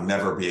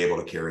never be able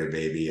to carry a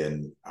baby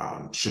and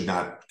should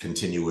not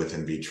continue with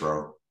in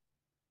vitro.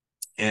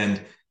 And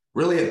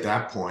really at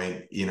that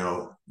point,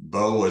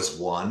 Bo was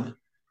one.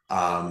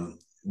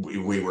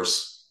 We were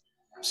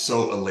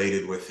so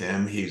elated with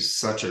him. He's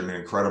such an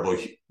incredible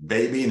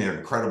baby and an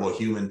incredible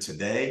human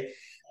today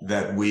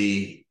that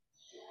we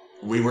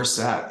were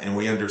set, and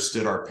we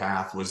understood our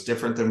path was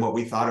different than what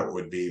we thought it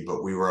would be,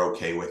 but we were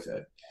okay with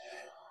it.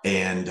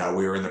 And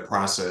we were in the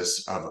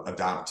process of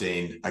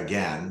adopting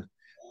again,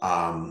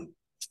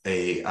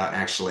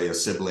 actually a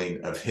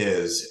sibling of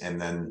his,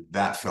 and then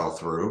that fell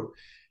through.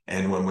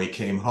 And when we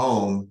came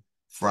home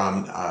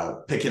from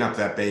picking up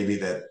that baby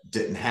that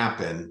didn't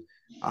happen,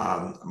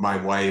 my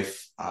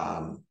wife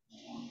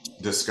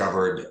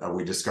discovered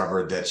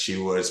that she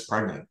was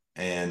pregnant,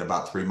 and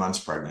about 3 months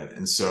pregnant.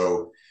 And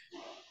so,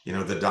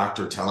 the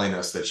doctor telling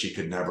us that she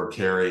could never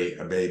carry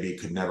a baby,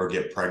 could never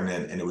get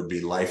pregnant, and it would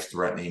be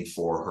life-threatening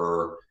for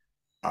her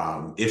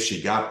if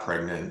she got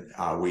pregnant.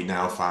 We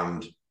now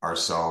found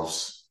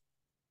ourselves,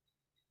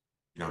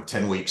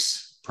 10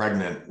 weeks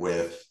pregnant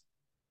with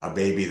a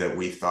baby that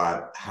we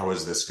thought, how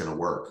is this going to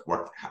work?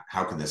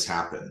 How can this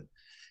happen?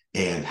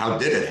 And how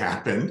did it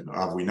happen?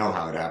 We know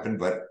how it happened,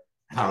 but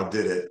how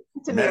did it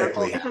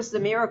medically happen? It was the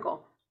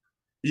miracle.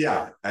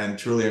 Yeah, and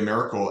truly a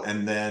miracle.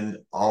 And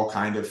then all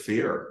kind of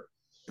fear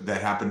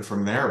that happened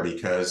from there,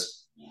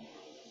 because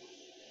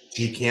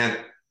she can't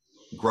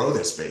grow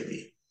this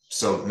baby.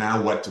 So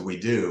now what do we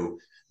do,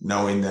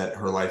 knowing that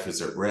her life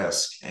is at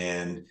risk?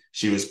 And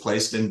she was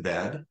placed in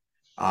bed,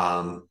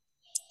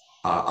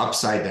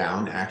 upside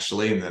down,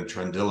 actually, in the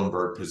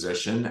Trendelenburg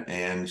position,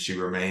 and she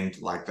remained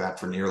like that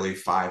for nearly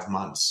 5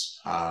 months.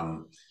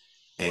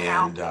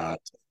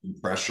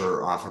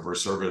 Pressure off of her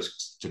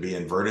cervix to be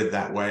inverted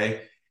that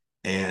way.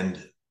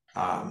 And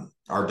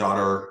our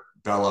daughter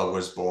Bella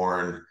was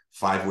born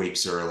 5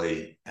 weeks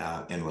early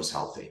and was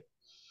healthy.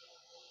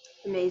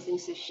 Amazing.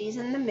 So she's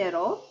in the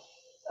middle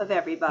of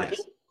everybody.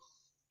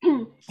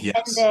 Yes.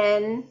 Yes.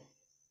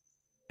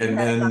 And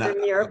then another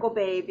miracle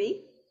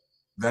baby.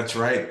 That's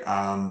right.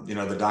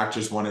 The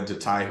doctors wanted to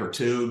tie her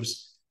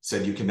tubes,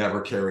 said, you can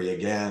never carry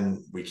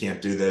again. We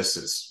can't do this.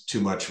 It's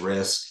too much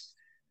risk.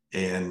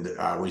 And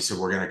we said,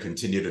 we're going to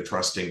continue to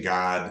trust in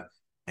God.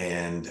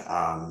 And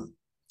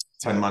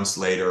 10 months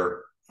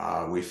later,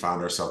 we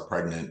found ourselves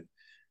pregnant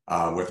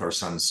with our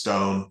son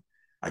Stone.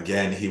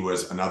 Again, he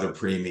was another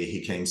preemie.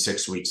 He came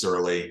 6 weeks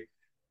early,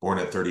 born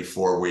at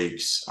 34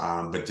 weeks,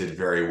 but did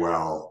very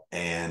well.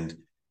 And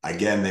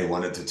again, they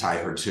wanted to tie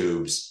her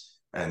tubes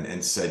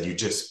and said,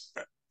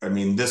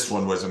 this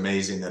one was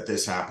amazing that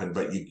this happened,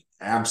 but you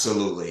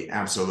absolutely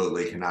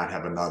cannot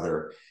have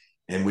another.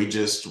 And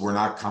we're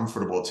not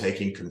comfortable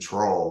taking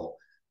control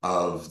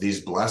of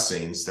these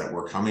blessings that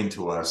were coming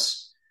to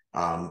us,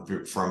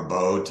 from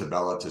Bo to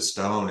Bella to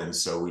Stone. And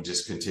so we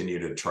just continue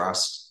to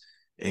trust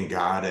in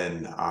God,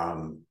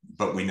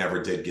 but we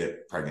never did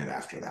get pregnant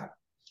after that.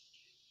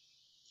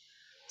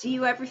 Do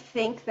you ever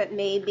think that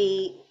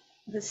maybe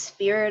the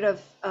spirit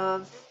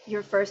of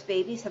your first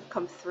babies have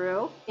come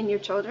through in your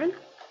children?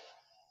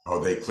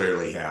 Oh, they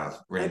clearly have,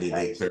 Randy.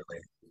 Okay. They clearly.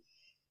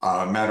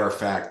 Matter of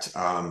fact,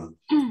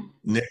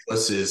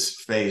 Nicholas's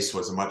face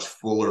was a much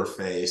fuller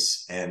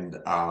face, and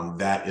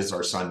that is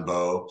our son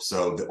Bo.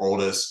 So the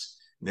oldest,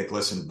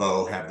 Nicholas and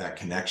Bo, have that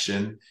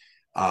connection.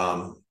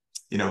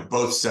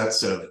 Both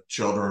sets of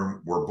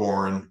children were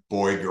born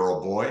boy,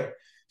 girl, boy.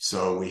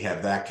 So we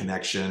have that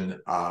connection.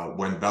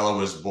 When Bella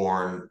was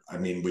born, I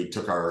mean, it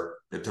took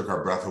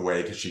our breath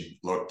away because she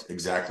looked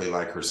exactly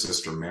like her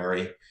sister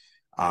Mary.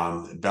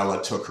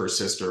 Bella took her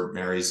sister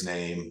Mary's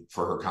name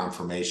for her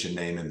confirmation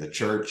name in the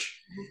church.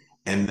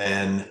 And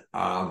then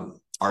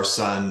our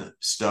son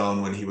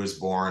Stone, when he was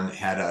born,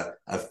 had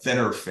a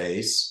thinner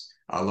face,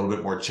 a little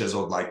bit more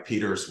chiseled like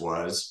Peter's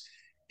was.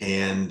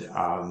 And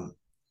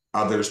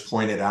others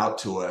pointed out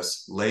to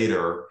us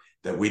later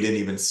that we didn't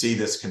even see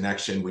this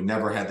connection. We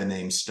never had the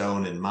name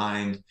Stone in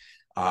mind.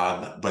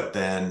 But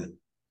then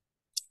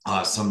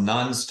some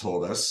nuns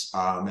told us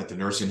at the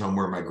nursing home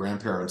where my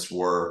grandparents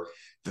were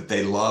that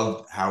they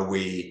loved how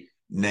we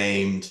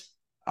named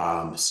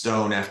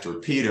Stone after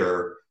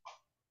Peter,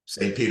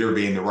 St. Peter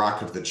being the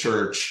rock of the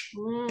church.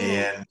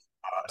 And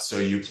so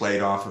you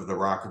played off of the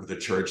rock of the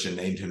church and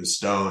named him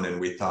Stone.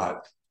 And we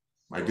thought,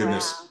 my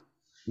goodness, wow.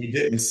 We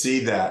didn't see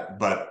that,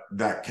 but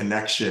that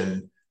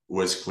connection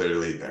was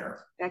clearly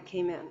there. That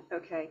came in.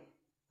 Okay.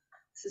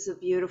 This is a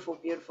beautiful,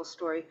 beautiful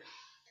story.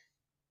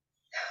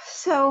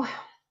 So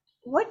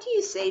what do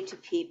you say to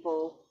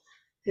people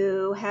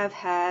who have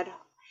had,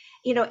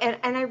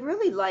 and I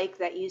really like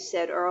that you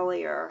said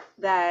earlier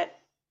that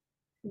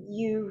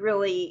you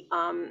really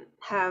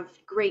have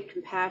great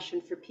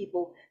compassion for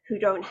people who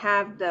didn't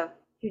have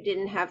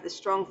the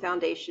strong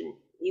foundation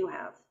you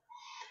have,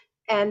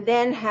 and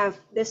then have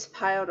this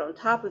piled on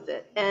top of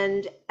it.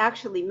 And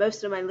actually,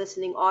 most of my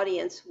listening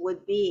audience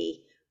would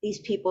be these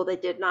people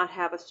that did not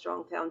have a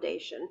strong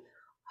foundation,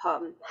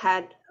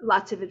 had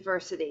lots of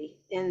adversity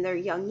in their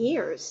young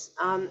years,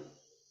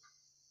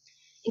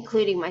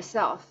 including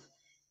myself.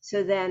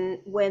 So then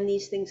when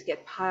these things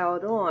get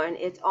piled on,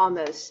 it's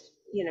almost,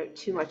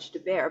 too much to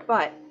bear.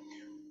 But,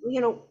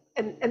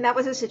 and that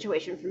was a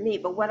situation for me.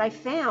 But what I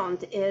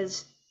found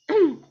is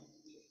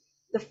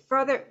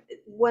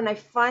when I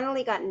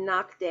finally got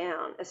knocked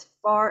down as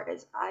far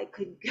as I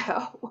could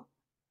go,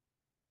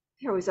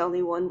 there was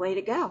only one way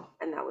to go,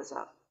 and that was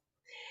up.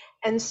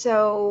 And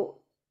so,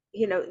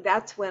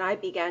 that's when I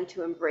began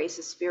to embrace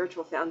a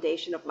spiritual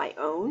foundation of my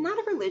own, not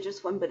a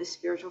religious one, but a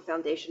spiritual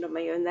foundation of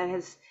my own that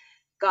has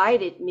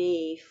guided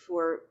me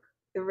for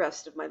the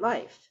rest of my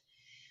life.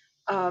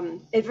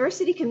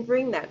 Adversity can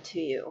bring that to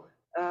you.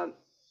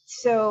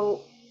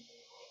 So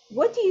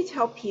what do you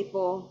tell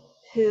people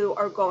who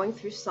are going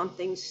through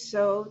something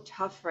so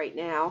tough right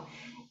now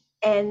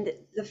and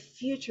the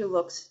future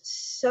looks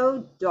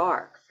so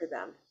dark for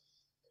them?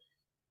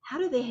 How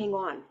do they hang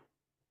on?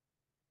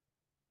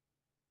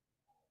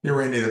 Yeah,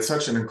 Randy, that's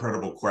such an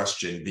incredible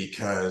question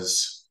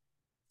because,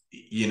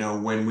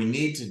 when we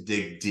need to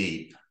dig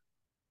deep,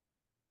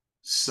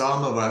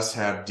 some of us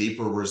have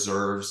deeper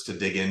reserves to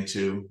dig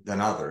into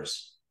than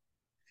others.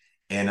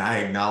 And I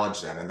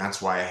acknowledge that. And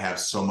that's why I have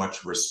so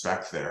much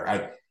respect there.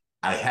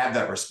 I have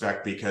that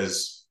respect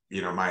because,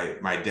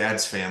 my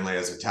dad's family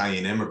as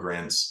Italian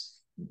immigrants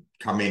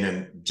coming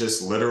and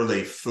just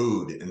literally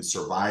food and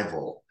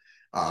survival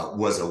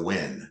was a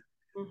win.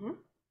 Mm-hmm.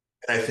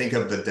 I think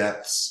of the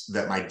depths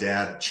that my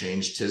dad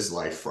changed his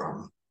life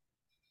from.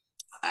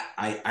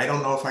 I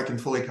don't know if I can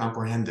fully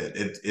comprehend it.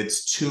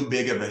 It's too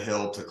big of a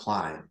hill to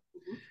climb.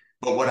 Mm-hmm.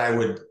 But what I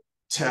would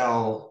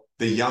tell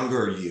the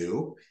younger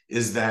you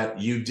is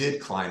that you did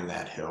climb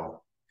that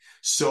hill.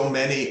 So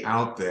many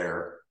out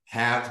there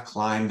have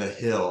climbed a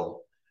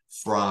hill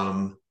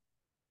from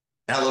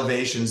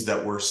elevations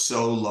that were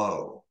so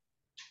low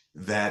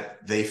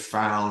that they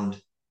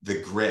found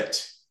the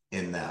grit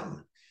in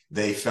them.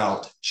 They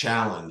felt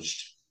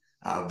challenged.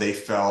 They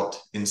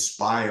felt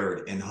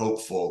inspired and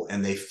hopeful,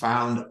 and they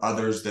found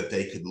others that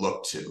they could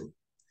look to.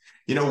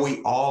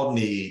 We all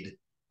need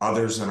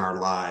others in our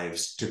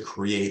lives to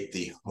create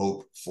the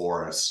hope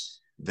for us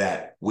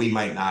that we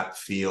might not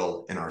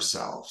feel in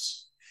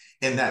ourselves.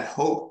 And that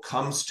hope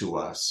comes to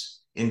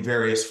us in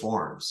various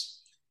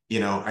forms.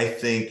 I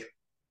think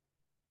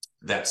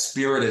that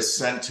spirit is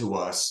sent to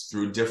us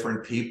through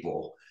different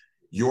people.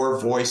 Your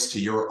voice to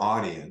your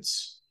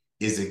audience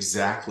is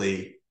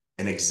exactly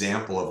an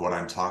example of what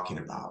I'm talking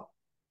about.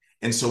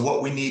 And so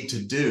what we need to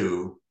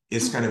do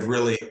is kind of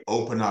really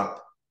open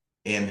up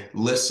and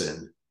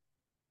listen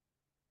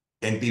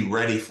and be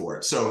ready for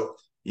it. So,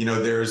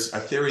 there's a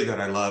theory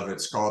that I love.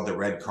 It's called the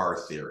red car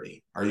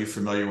theory. Are you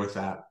familiar with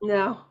that?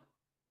 No.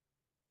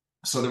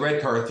 So the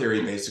red car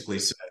theory basically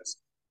says,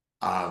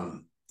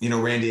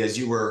 Randy, as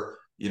you were,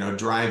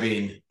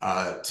 driving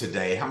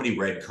today, how many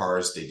red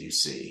cars did you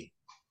see?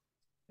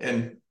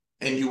 And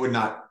you would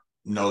not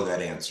know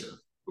that answer,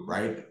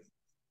 right?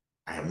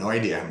 I have no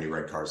idea how many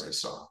red cars I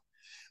saw.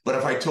 But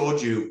if I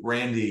told you,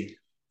 Randy,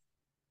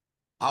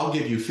 I'll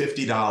give you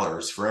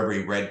 $50 for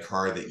every red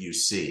car that you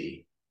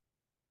see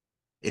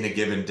in a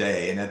given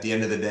day, and at the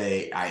end of the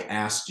day, I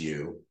asked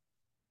you,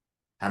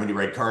 how many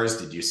red cars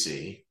did you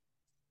see?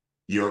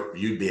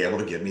 You'd be able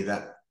to give me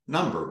that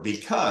number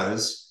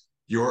because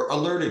you're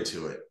alerted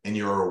to it and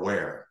you're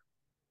aware.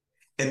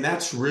 And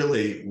that's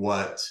really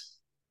what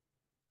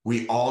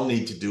we all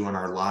need to do in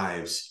our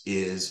lives,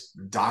 is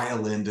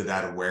dial into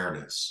that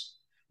awareness.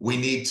 We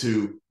need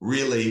to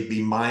really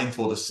be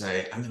mindful to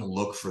say, I'm going to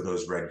look for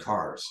those red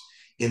cars.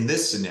 In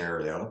this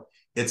scenario,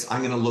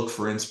 I'm going to look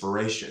for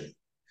inspiration.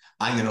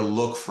 I'm going to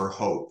look for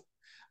hope.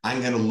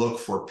 I'm going to look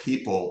for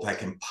people that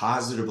can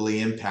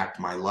positively impact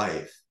my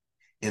life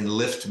and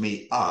lift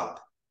me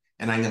up.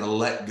 And I'm going to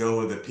let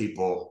go of the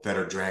people that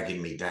are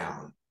dragging me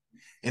down.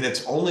 And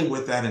it's only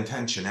with that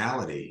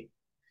intentionality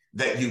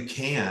that you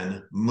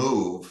can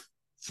move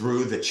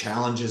through the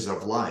challenges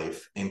of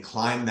life and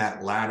climb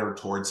that ladder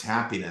towards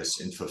happiness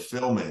and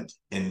fulfillment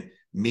and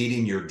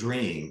meeting your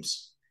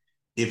dreams,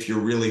 if you're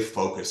really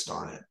focused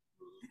on it.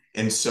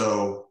 And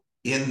so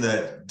in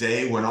the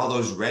day when all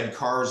those red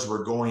cars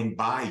were going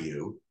by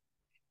you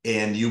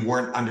and you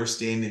weren't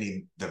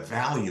understanding the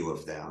value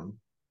of them,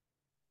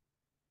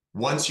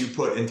 once you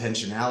put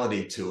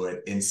intentionality to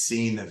it and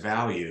seeing the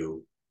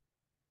value,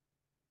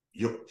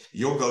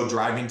 you'll go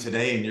driving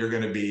today and you're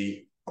going to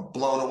be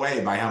blown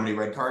away by how many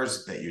red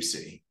cars that you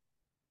see.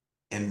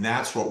 And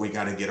that's what we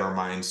got to get our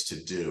minds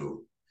to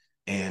do,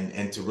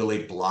 and to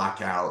really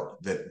block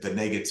out the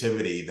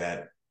negativity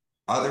that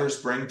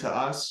others bring to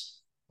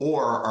us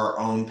or our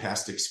own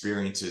past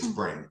experiences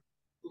bring.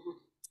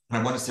 And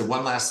I want to say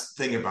one last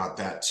thing about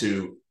that,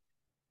 to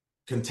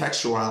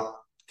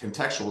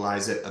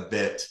contextualize it a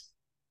bit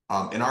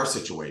in our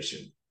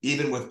situation,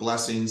 even with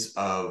blessings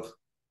of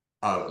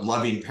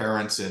loving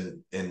parents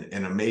and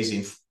an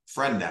amazing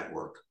friend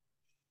network,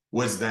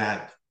 was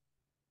that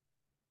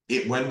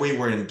when we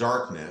were in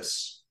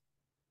darkness,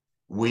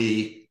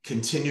 we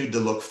continued to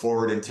look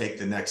forward and take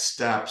the next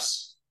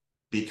steps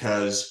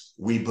because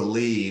we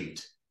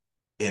believed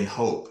in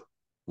hope.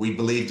 We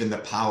believed in the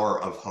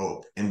power of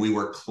hope, and we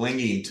were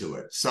clinging to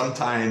it,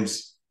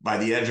 sometimes by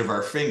the edge of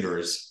our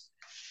fingers,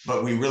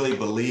 but we really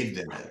believed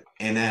in it.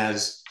 And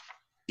as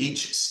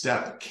each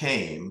step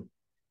came,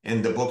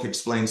 and the book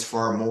explains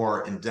far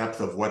more in depth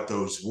of what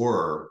those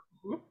were,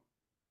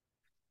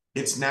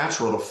 it's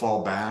natural to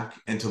fall back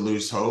and to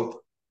lose hope.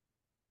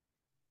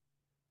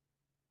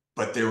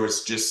 But there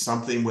was just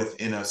something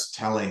within us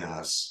telling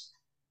us,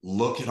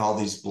 look at all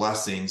these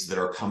blessings that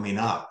are coming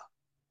up.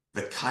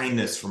 The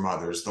kindness from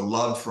others, the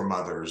love from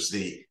others,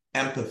 the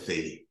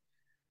empathy,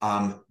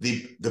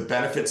 the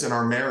benefits in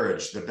our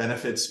marriage, the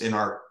benefits in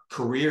our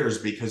careers,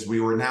 because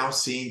we were now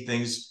seeing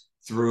things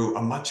through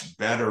a much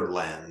better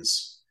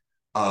lens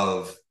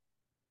of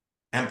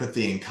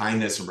empathy and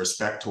kindness and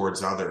respect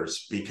towards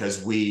others,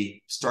 because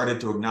we started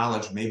to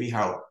acknowledge maybe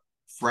how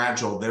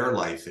fragile their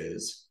life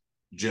is,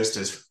 just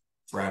as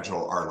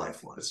fragile our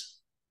life was.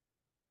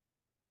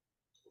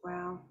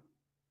 Wow.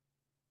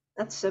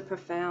 That's so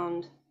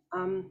profound.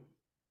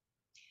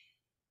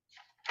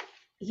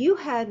 You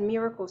had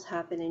miracles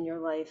happen in your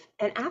life,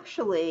 and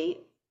actually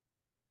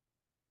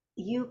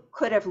you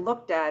could have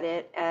looked at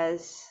it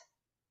as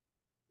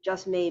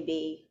just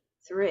maybe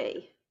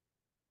 3,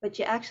 but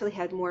you actually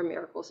had more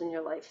miracles in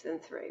your life than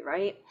 3,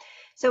 right?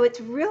 So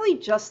it's really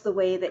just the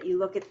way that you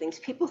look at things.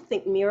 People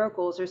think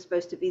miracles are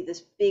supposed to be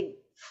this big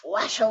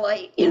flash of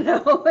light,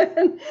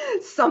 and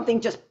something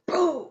just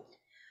boom.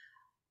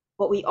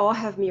 But we all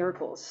have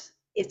miracles.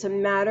 It's a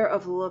matter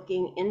of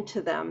looking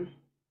into them,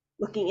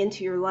 looking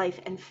into your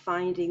life and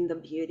finding the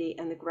beauty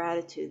and the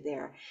gratitude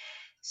there.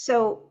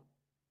 So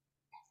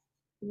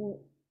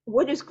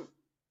let's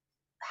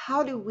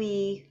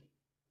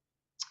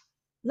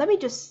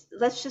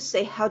just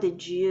say, how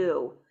did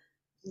you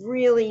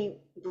really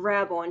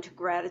grab onto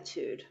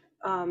gratitude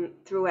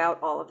throughout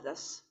all of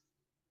this?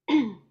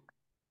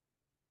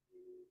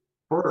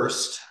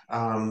 First,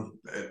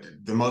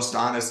 the most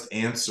honest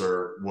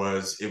answer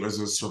was it was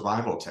a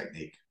survival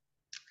technique.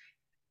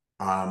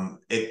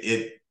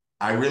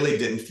 I really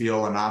didn't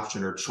feel an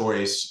option or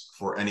choice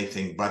for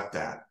anything but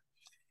that.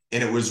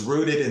 And it was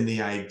rooted in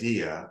the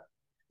idea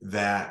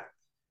that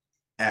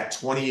at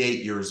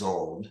 28 years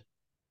old,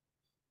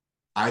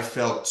 I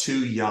felt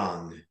too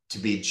young to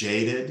be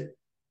jaded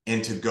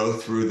and to go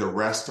through the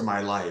rest of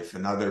my life,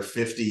 another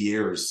 50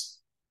 years,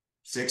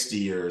 60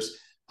 years.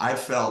 I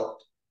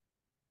felt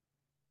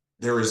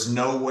there is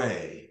no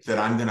way that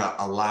I'm going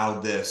to allow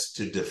this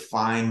to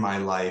define my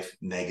life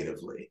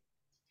negatively.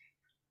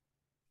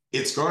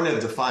 It's going to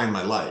define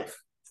my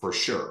life for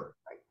sure.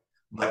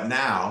 But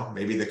now,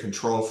 maybe the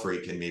control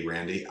freak in me,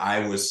 Randy,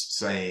 I was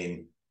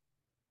saying,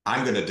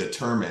 I'm going to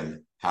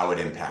determine how it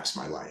impacts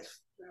my life.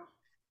 Yeah.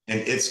 And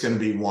it's going to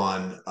be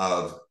one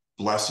of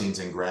blessings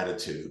and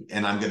gratitude.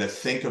 And I'm going to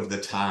think of the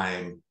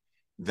time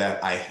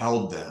that I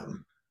held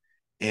them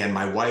and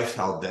my wife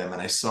held them,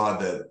 and I saw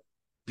the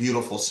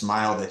beautiful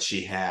smile that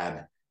she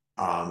had,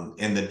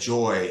 and the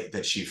joy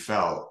that she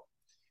felt.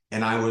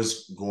 And I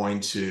was going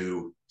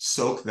to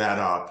soak that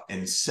up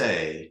and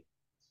say,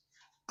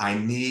 I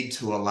need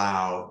to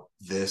allow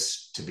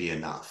this to be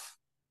enough.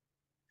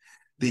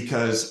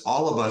 Because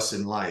all of us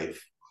in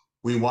life,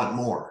 we want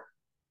more,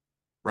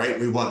 right?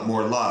 We want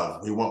more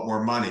love. We want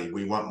more money.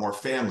 We want more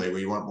family.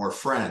 We want more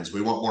friends.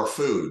 We want more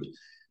food.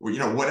 You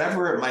know,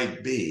 whatever it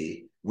might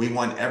be, we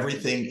want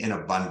everything in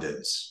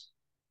abundance.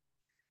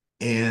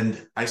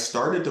 And I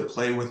started to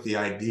play with the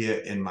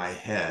idea in my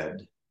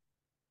head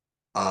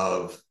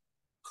of,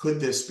 could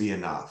this be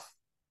enough?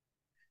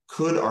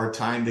 Could our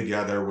time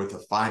together with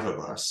the five of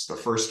us, the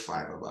first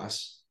five of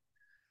us,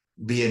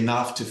 be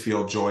enough to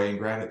feel joy and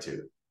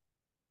gratitude?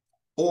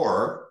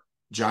 Or,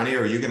 Johnny,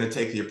 are you going to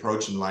take the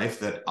approach in life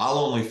that I'll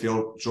only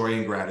feel joy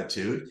and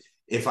gratitude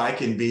if I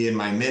can be in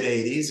my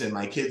mid-80s and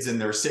my kids in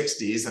their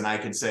 60s, and I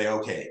can say,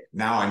 okay,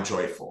 now I'm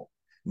joyful.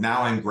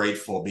 Now I'm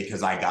grateful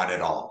because I got it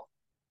all.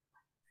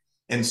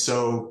 And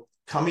so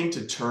coming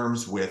to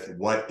terms with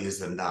what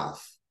is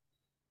enough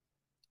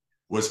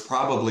was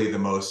probably the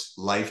most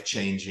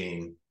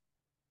life-changing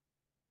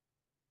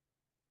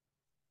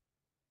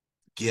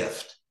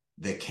gift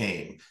that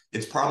came.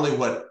 It's probably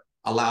what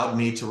allowed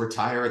me to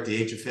retire at the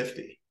age of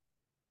 50.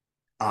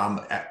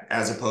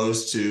 As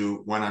opposed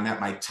to when I'm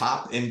at my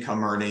top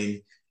income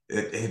earning,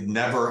 it had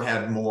never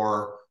had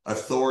more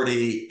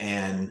authority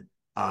and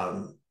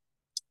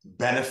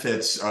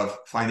benefits of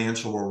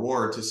financial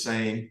reward to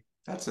saying,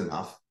 that's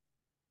enough.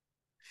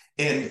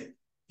 And,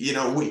 you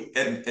know,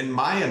 and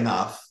my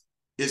enough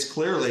is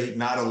clearly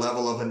not a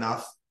level of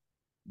enough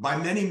by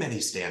many, many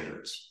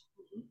standards,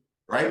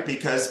 right?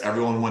 Because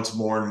everyone wants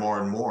more and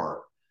more and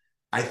more.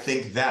 I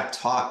think that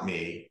taught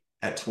me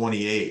at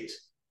 28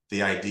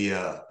 the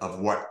idea of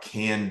what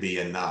can be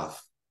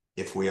enough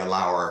if we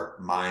allow our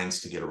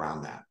minds to get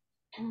around that.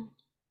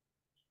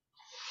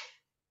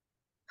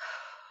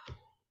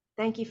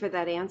 Thank you for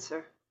that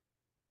answer.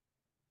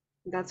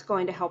 That's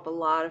going to help a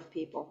lot of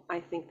people. I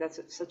think that's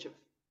such a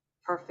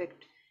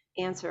perfect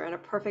answer and a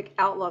perfect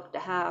outlook to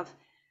have.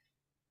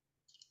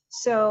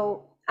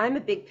 So I'm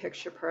a big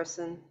picture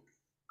person.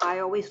 I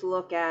always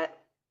look at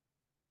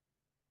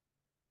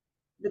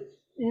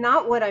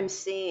not what I'm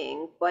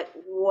seeing, but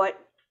what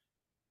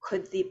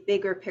could the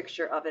bigger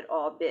picture of it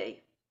all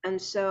be?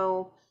 And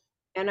so,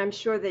 and I'm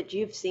sure that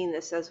you've seen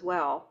this as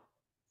well,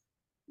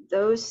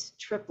 those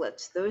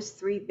triplets, those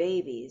three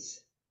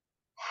babies,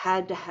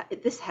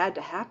 this had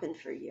to happen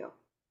for you.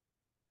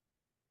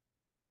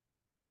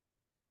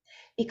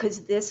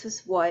 Because this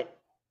is what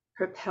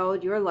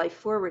propelled your life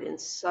forward in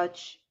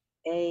such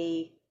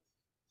a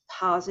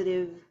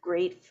positive,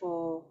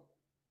 grateful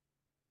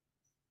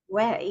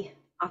way,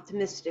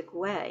 optimistic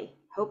way,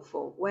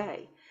 hopeful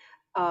way.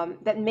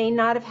 That may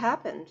not have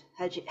happened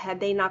had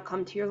they not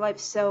come to your life.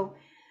 So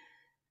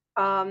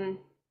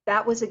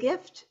that was a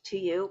gift to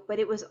you, but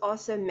it was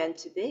also meant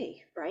to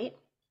be, right?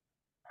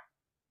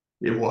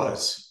 It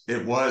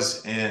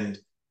was. And,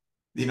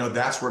 you know,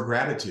 that's where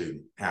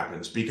gratitude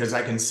happens, because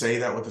I can say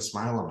that with a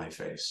smile on my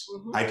face.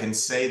 Mm-hmm. I can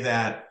say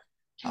that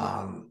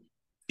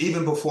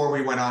even before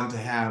we went on to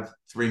have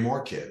 3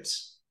 more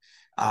kids.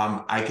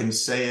 I can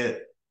say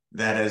it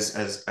that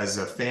as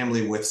a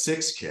family with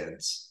 6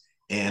 kids,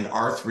 and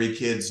our 3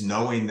 kids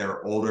knowing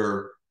their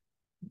older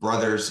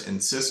brothers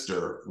and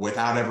sister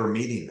without ever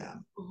meeting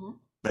them, mm-hmm.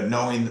 but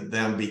knowing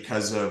them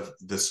because of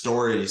the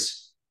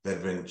stories that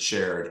have been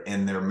shared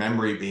and their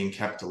memory being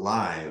kept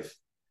alive.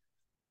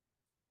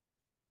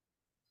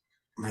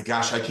 My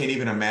gosh, I can't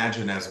even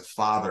imagine as a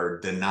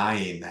father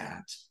denying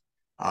that,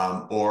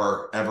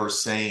 or ever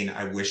saying,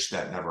 I wish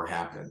that never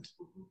happened.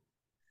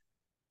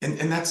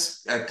 Mm-hmm. And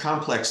that's a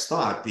complex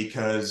thought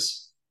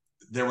because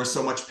there was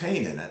so much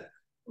pain in it.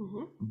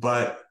 Mm-hmm.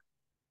 But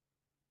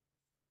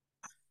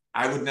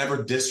I would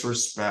never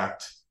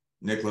disrespect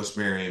Nicholas,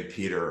 Mary, and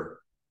Peter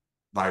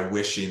by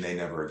wishing they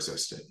never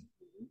existed,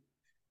 mm-hmm.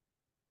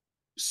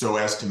 so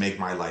as to make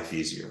my life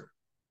easier.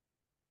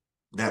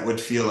 That would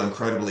feel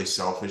incredibly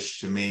selfish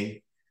to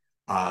me.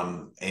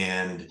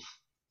 And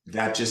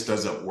that just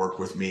doesn't work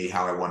with me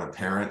how I want to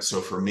parent. So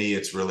for me,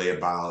 it's really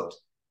about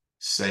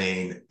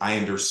saying I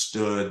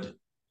understood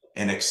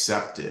and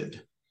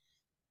accepted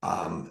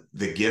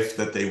the gift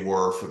that they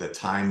were for the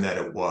time that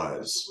it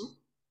was. Mm-hmm.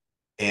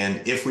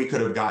 And if we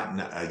could have gotten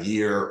a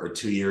year or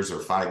 2 years or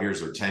 5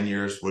 years or 10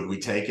 years, would we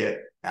take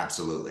it?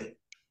 Absolutely.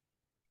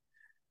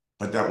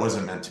 But that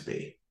wasn't meant to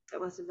be.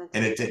 That wasn't meant to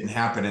and be. It didn't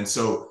happen. And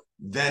so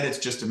then it's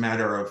just a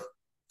matter of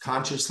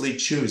consciously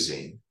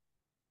choosing,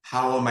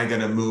 how am I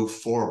going to move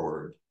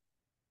forward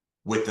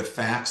with the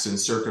facts and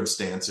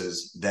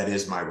circumstances that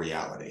is my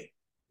reality?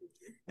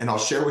 And I'll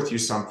share with you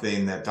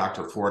something that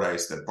Dr.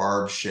 Fordyce, that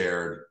Barb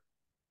shared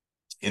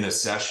in a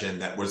session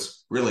that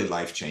was really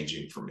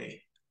life-changing for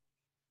me.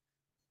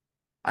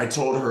 I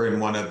told her in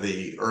one of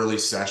the early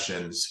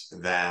sessions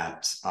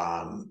that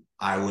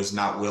I was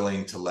not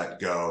willing to let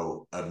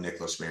go of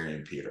Nicholas, Mary,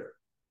 and Peter.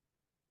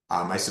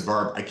 I said,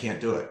 Barb, I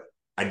can't do it.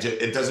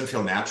 It doesn't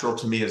feel natural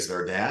to me as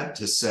their dad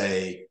to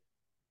say,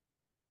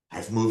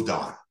 I've moved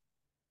on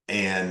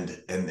and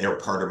they're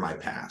part of my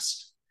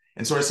past.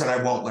 And so I said,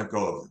 I won't let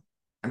go of them.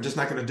 I'm just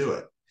not going to do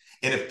it.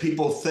 And if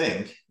people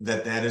think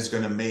that that is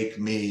going to make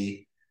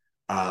me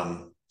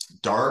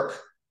dark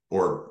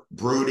or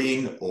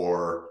brooding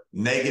or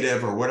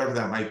negative or whatever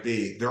that might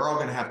be, they're all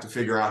going to have to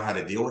figure out how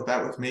to deal with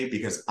that with me,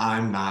 because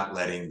I'm not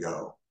letting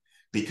go.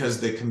 Because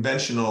the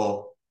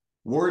conventional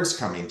words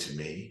coming to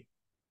me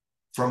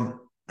from,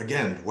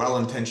 again,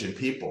 well-intentioned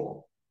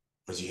people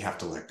was, you have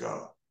to let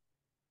go.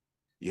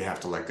 You have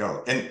to let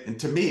go. And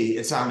to me,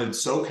 it sounded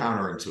so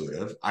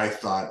counterintuitive. I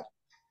thought,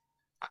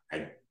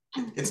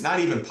 it's not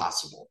even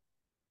possible.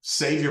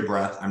 Save your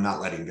breath. I'm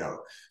not letting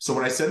go. So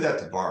when I said that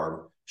to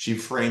Barb, she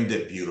framed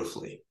it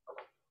beautifully.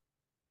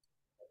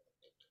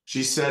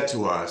 She said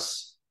to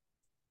us,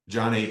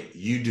 Johnny,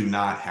 you do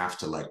not have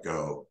to let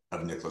go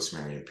of Nicholas,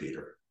 Mary, and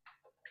Peter.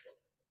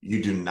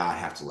 You do not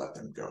have to let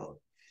them go.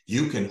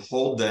 You can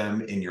hold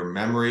them in your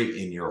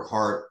memory, in your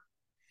heart,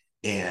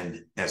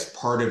 and as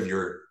part of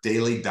your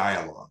daily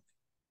dialogue,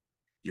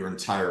 your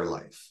entire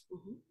life.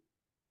 Mm-hmm.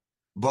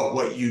 But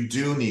what you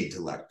do need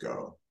to let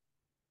go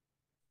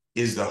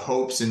is the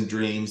hopes and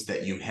dreams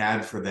that you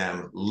had for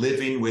them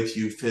living with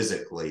you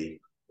physically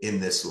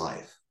in this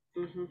life.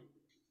 Mm-hmm.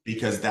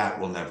 Because that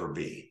will never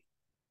be.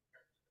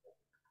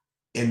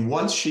 And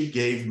once she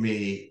gave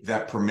me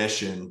that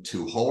permission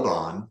to hold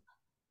on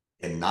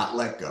and not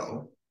let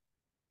go,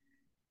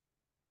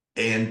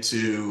 and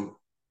to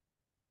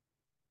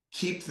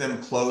keep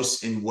them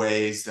close in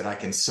ways that I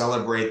can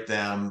celebrate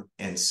them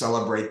and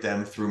celebrate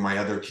them through my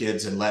other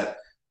kids and let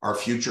our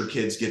future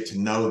kids get to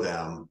know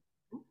them,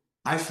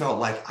 I felt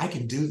like I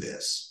can do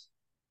this.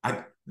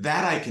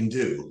 That I can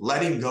do.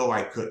 Letting go,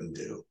 I couldn't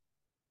do.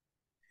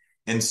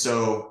 And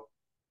so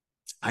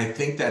I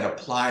think that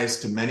applies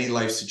to many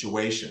life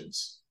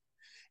situations.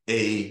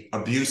 A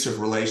abusive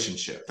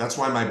relationship. That's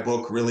why my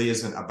book really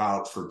isn't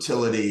about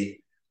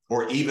fertility,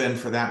 or even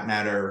for that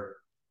matter,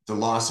 the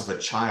loss of a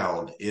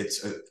child.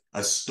 It's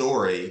a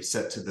story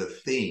set to the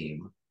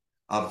theme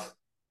of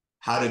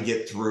how to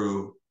get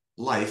through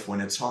life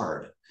when it's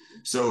hard.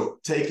 So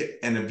take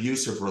an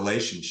abusive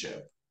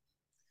relationship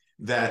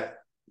that,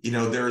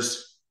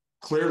 there's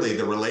clearly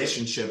the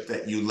relationship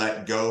that you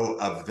let go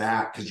of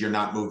that because you're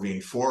not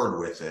moving forward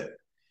with it,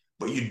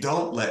 but you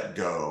don't let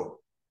go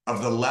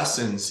of the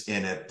lessons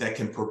in it that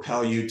can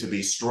propel you to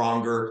be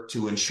stronger,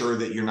 to ensure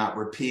that you're not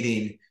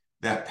repeating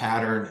that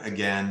pattern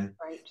again.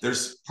 Right.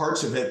 There's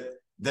parts of it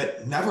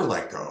that never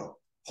let go.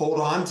 Hold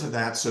on to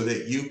that so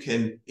that you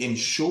can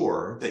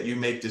ensure that you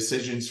make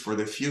decisions for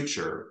the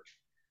future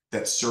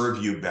that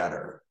serve you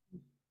better,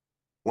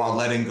 while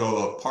letting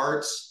go of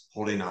parts,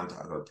 holding on to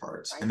other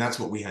parts. Right. And that's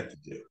what we had to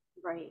do.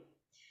 Right.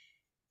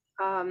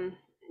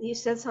 You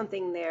said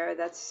something there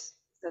that's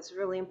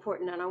really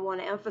important, and I want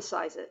to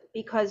emphasize it,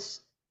 because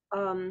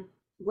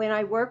when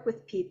I work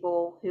with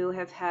people who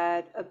have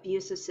had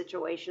abusive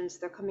situations,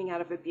 they're coming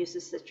out of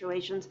abusive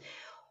situations,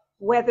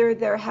 whether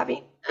they're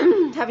having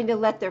to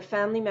let their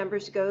family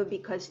members go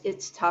because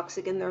it's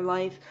toxic in their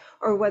life,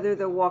 or whether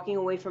they're walking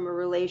away from a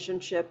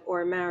relationship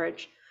or a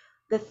marriage,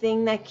 the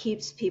thing that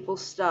keeps people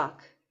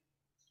stuck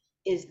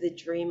is the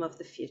dream of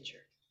the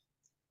future,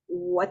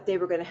 what they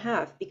were going to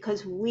have,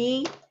 because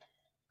we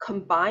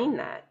combine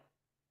that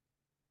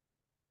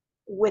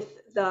with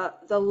the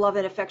love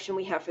and affection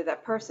we have for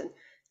that person.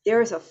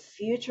 There is a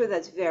future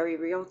that's very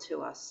real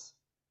to us,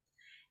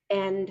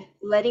 and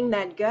letting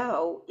that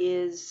go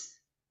is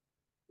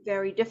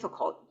very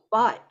difficult.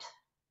 But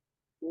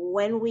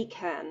when we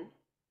can,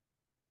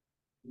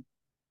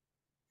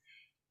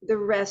 the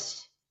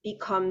rest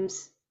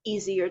becomes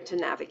easier to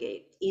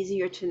navigate,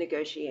 easier to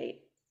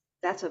negotiate.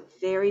 That's a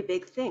very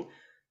big thing.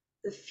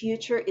 The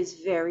future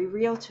is very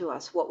real to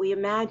us. What we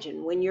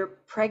imagine when you're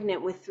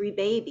pregnant with 3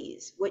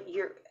 babies,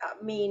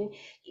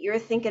 you're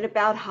thinking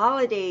about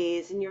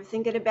holidays, and you're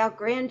thinking about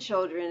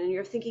grandchildren, and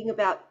you're thinking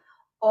about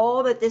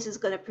all that this is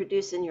going to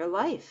produce in your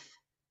life.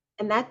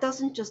 And that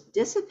doesn't just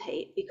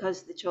dissipate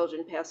because the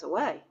children pass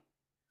away.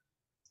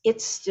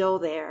 It's still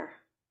there.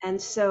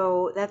 And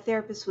so that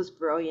therapist was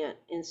brilliant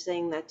in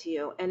saying that to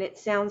you. And it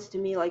sounds to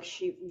me like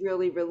she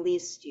really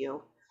released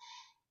you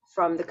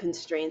from the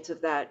constraints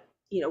of that,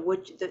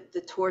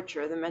 the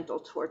torture, the mental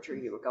torture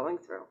you were going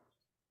through.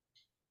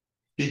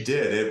 She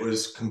did. It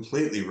was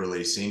completely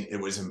releasing. It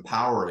was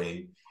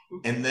empowering.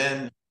 And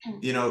then,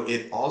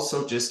 it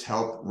also just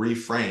helped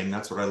reframe.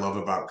 That's what I love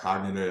about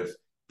cognitive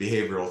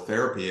behavioral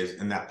therapy, is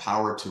in that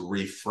power to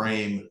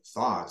reframe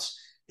thoughts.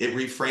 It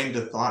reframed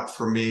a thought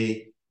for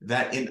me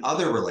that in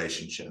other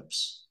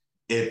relationships,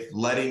 if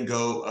letting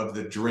go of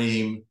the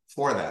dream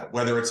for that,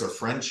 whether it's a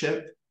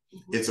friendship,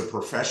 it's a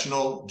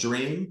professional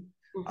dream,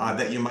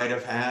 that you might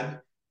have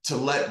had, to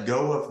let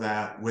go of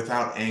that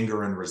without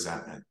anger and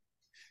resentment,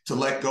 to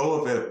let go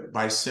of it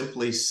by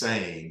simply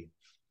saying,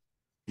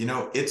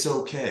 it's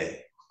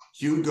okay.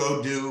 You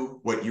go do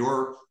what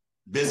your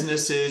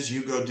business is,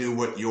 you go do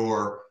what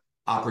your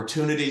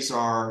opportunities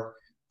are.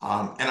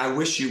 And I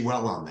wish you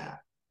well on that.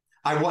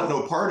 I want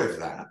no part of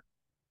that.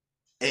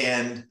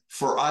 And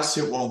for us,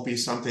 it won't be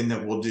something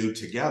that we'll do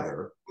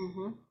together,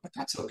 but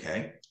that's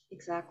okay.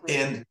 Exactly.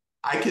 And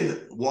I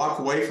can walk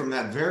away from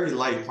that very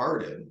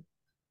lighthearted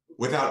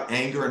without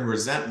anger and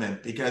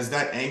resentment, because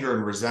that anger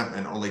and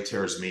resentment only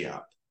tears me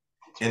up.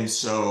 And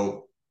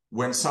so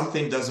when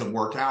something doesn't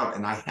work out,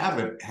 and I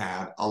haven't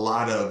had a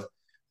lot of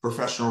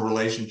professional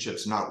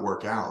relationships not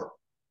work out,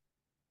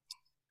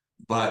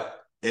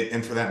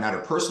 and for that matter,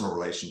 personal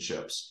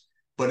relationships,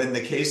 but in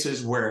the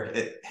cases where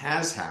it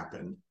has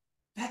happened,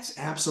 that's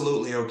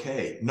absolutely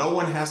okay. No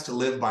one has to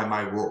live by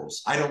my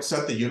rules. I don't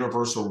set the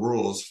universal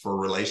rules for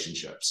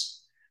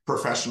relationships,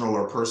 professional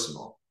or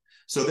personal.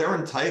 So they're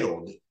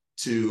entitled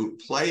to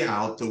play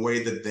out the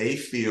way that they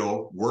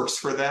feel works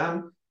for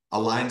them,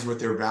 aligns with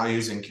their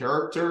values and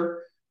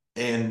character,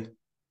 and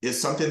is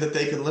something that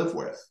they can live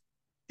with.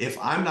 If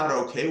I'm not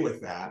okay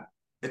with that,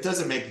 it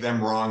doesn't make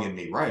them wrong and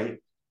me right.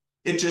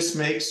 It just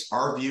makes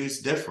our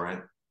views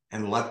different,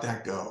 and let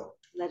that go.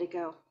 Let it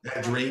go.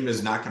 That dream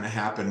is not going to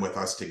happen with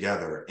us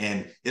together.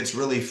 And it's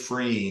really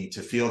freeing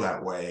to feel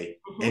that way.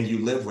 And you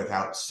live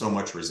without so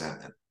much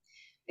resentment.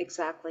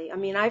 Exactly. I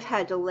mean, I've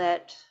had to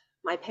let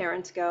my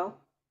parents go,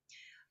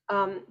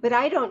 but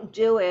I don't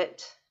do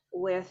it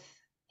with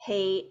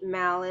hate,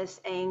 malice,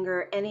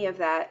 anger, any of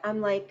that.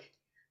 I'm like,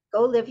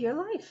 go live your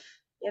life,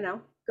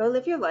 go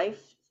live your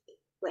life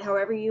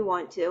however you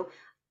want to.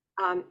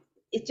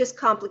 It just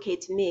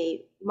complicates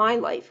my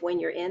life when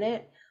you're in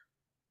it,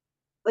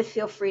 but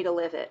feel free to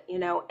live it,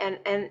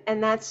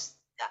 and that's,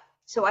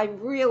 so I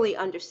really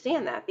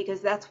understand that,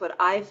 because that's what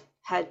I've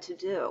had to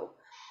do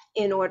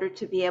in order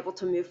to be able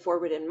to move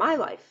forward in my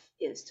life,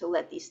 is to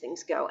let these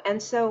things go.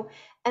 And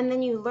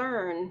then you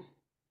learn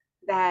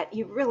that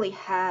you really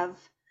have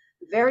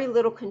very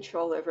little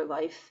control over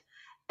life,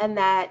 and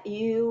that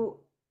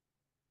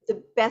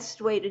the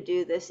best way to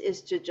do this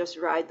is to just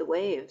ride the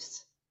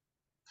waves.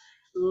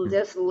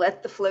 Just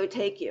let the flow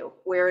take you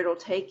where it'll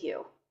take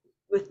you,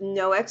 with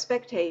no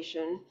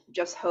expectation,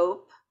 just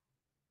hope,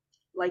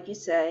 like you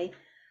say,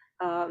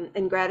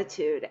 and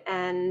gratitude.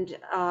 And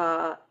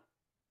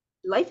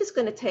life is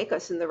going to take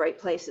us in the right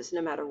places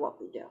no matter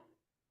what we do.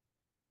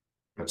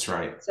 That's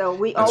right. So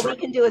we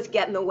can do is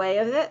get in the way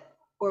of it,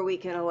 or we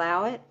can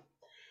allow it.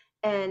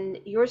 And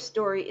your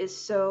story is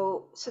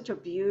such a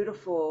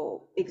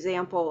beautiful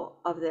example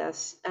of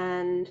this.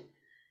 And,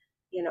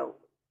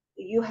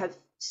 you have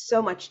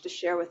so much to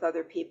share with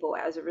other people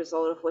as a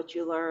result of what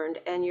you learned,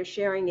 and you're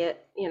sharing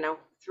it,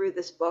 through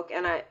this book.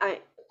 And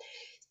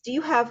do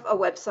you have a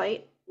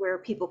website where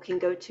people can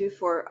go to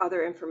for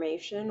other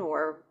information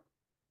or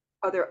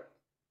other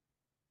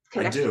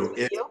connections? I do.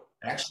 It's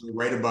actually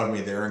right above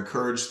me there,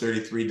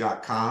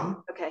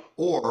 encourage33.com. Okay.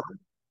 Or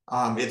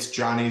it's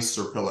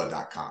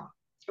johnnysirpilla.com.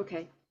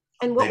 Okay.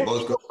 And what will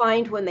people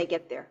find when they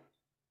get there?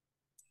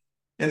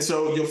 And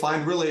so you'll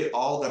find really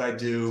all that I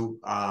do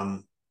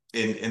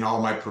in all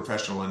my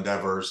professional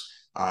endeavors.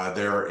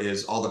 There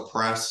is all the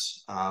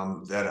press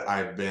that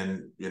I've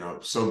been,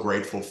 so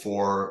grateful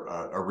for.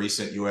 A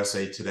recent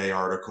USA Today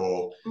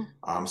article.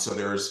 So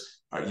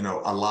there's,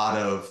 a lot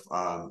of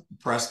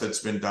press that's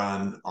been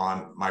done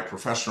on my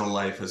professional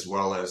life as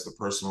well as the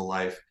personal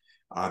life.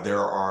 There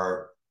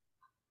are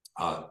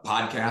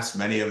podcasts,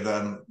 many of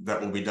them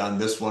that will be done.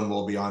 This one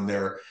will be on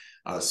there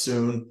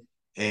soon.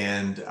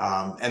 And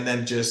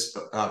then just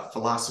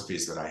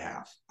philosophies that I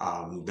have.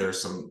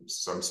 There's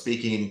some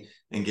speaking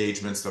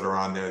engagements that are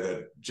on there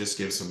that just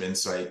give some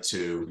insight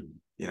to,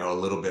 a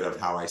little bit of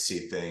how I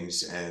see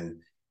things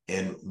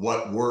and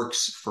what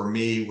works for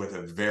me with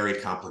a very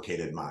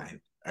complicated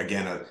mind.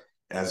 Again,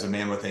 as a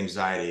man with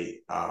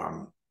anxiety,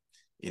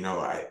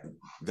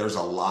 there's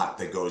a lot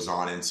that goes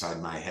on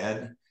inside my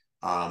head,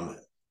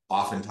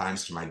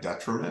 oftentimes to my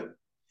detriment.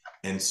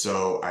 And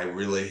so I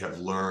really have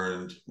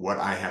learned what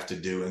I have to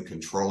do in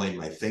controlling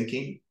my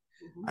thinking.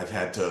 I've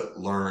had to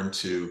learn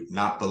to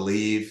not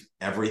believe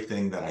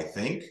everything that I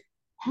think,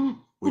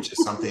 which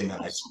is something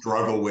that I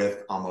struggle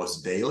with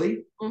almost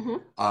daily.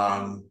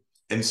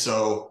 And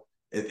so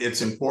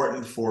it's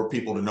important for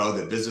people to know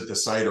that visit the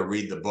site or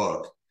read the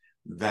book,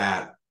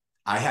 that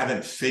I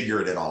haven't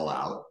figured it all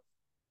out.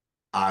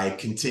 I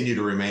continue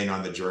to remain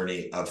on the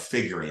journey of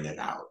figuring it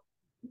out.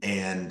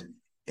 And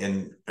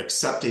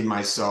accepting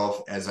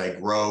myself as I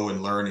grow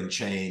and learn and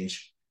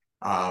change,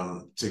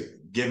 to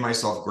give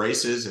myself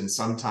graces in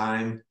some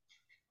time,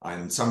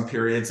 in some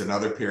periods, and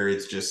other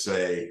periods just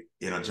say,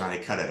 Johnny,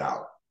 cut it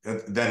out.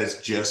 That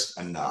is just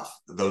enough.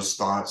 Those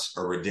thoughts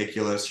are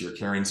ridiculous. You're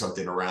carrying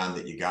something around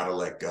that you got to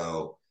let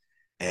go.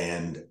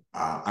 And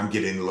I'm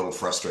getting a little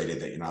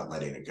frustrated that you're not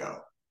letting it go.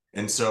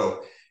 And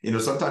so,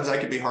 sometimes I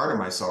can be hard on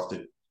myself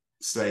to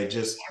say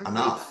just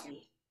enough.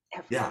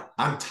 Yeah,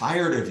 I'm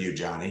tired of you,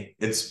 Johnny.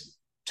 It's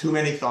too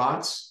many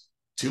thoughts,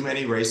 too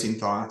many racing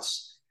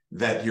thoughts,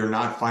 that you're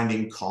not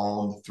finding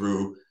calm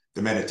through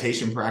the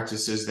meditation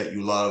practices that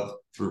you love,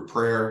 through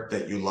prayer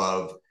that you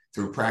love,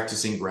 through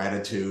practicing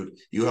gratitude.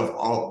 You have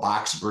all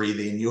box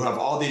breathing. You have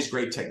all these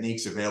great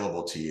techniques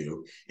available to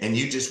you. And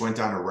you just went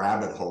down a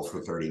rabbit hole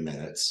for 30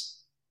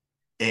 minutes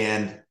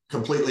and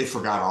completely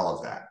forgot all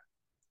of that.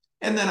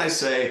 And then I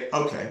say,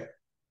 okay,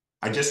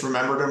 I just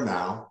remembered them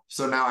now.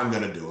 So now I'm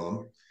going to do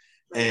them.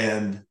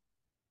 And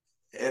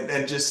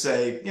just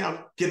say,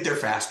 get there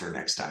faster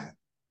next time.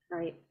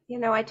 Right.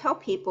 I tell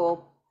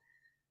people,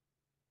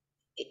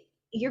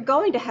 you're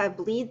going to have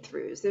bleed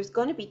throughs. There's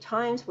going to be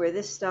times where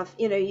this stuff,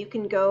 you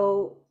can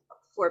go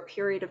for a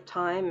period of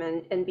time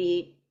and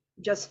be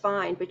just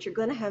fine, but you're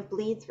going to have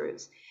bleed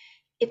throughs.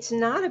 It's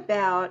not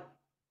about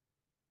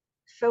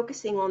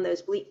focusing on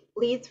those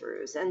bleed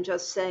throughs and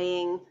just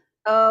saying,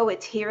 oh,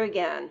 it's here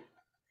again.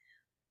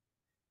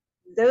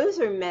 Those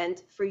are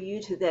meant for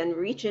you to then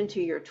reach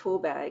into your tool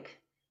bag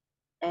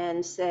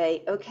and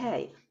say,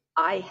 okay,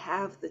 I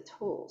have the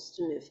tools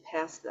to move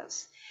past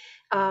this.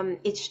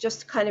 It's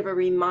just kind of a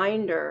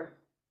reminder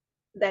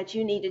that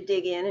you need to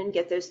dig in and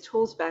get those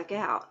tools back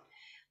out.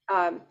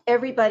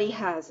 Everybody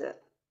has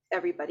it.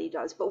 Everybody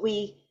does. But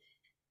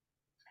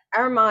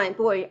our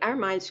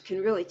minds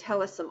can really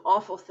tell us some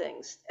awful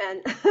things.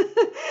 And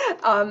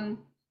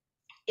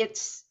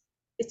it's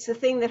the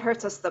thing that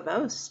hurts us the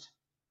most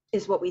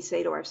is what we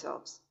say to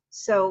ourselves.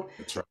 So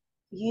That's right.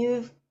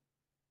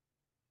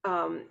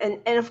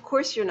 And of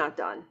course you're not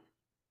done.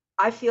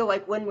 I feel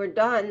like when we're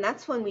done,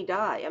 that's when we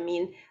die. I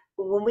mean,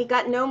 when we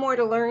got no more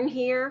to learn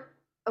here,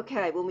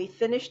 okay, when we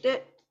finished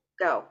it,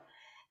 go,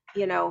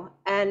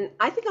 and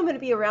I think I'm going to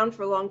be around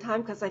for a long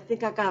time because I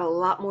think I got a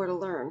lot more to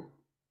learn.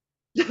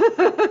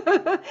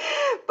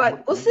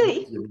 But we'll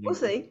see. We'll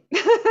see.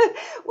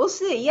 We'll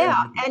see.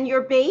 Yeah. And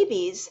your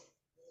babies,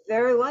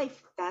 their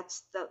life,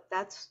 that's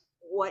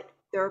what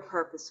their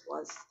purpose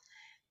was.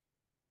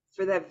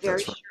 For that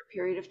very short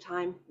period of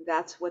time,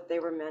 that's what they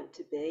were meant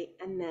to be.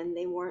 And then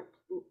they weren't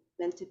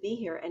meant to be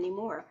here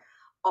anymore,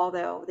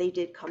 although they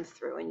did come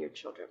through in your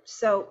children.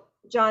 So,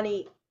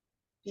 Johnny,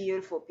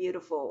 beautiful,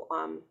 beautiful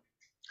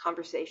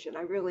conversation.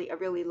 I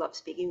really love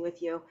speaking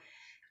with you.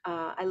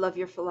 I love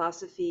your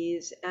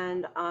philosophies,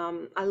 and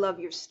I love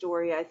your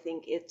story. I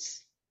think it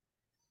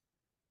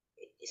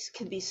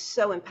can be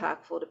so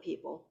impactful to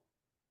people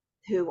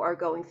who are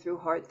going through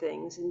hard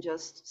things and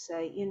just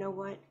say, you know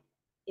what,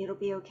 it'll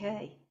be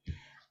okay.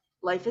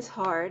 Life is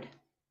hard,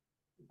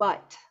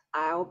 but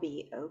I'll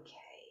be okay.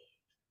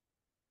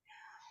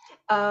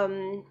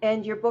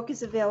 And your book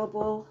is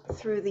available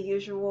through the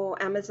usual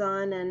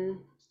Amazon and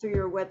through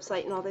your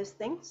website and all those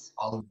things?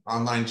 All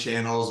online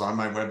channels, on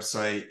my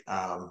website,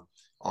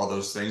 all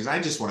those things.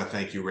 I just want to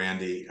thank you,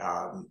 Randy,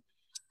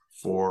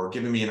 for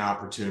giving me an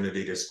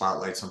opportunity to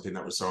spotlight something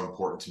that was so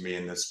important to me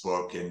in this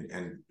book,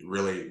 and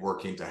really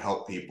working to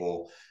help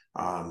people,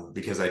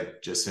 because I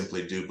just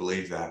simply do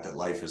believe that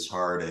life is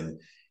hard,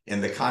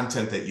 and the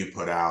content that you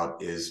put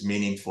out is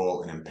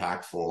meaningful and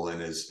impactful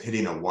and is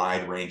hitting a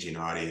wide-ranging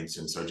audience.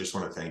 And so I just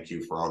want to thank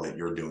you for all that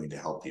you're doing to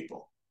help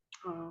people.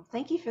 Oh,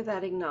 thank you for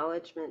that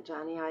acknowledgement,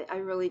 Johnny. I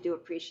really do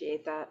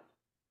appreciate that.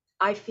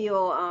 I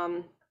feel,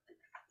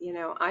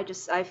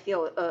 I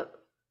feel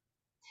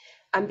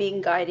I'm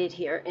being guided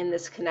here in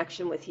this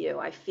connection with you.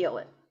 I feel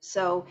it.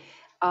 So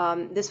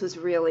this was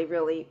really,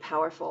 really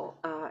powerful.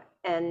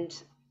 And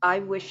I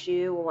wish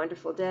you a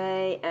wonderful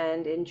day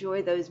and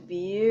enjoy those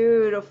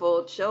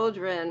beautiful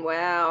children.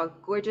 Wow,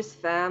 gorgeous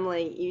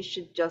family.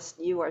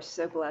 You are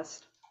so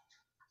blessed.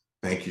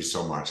 Thank you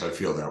so much. I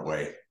feel that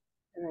way.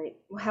 All right.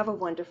 Well, have a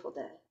wonderful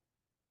day.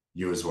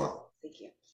 You as well. Thank you.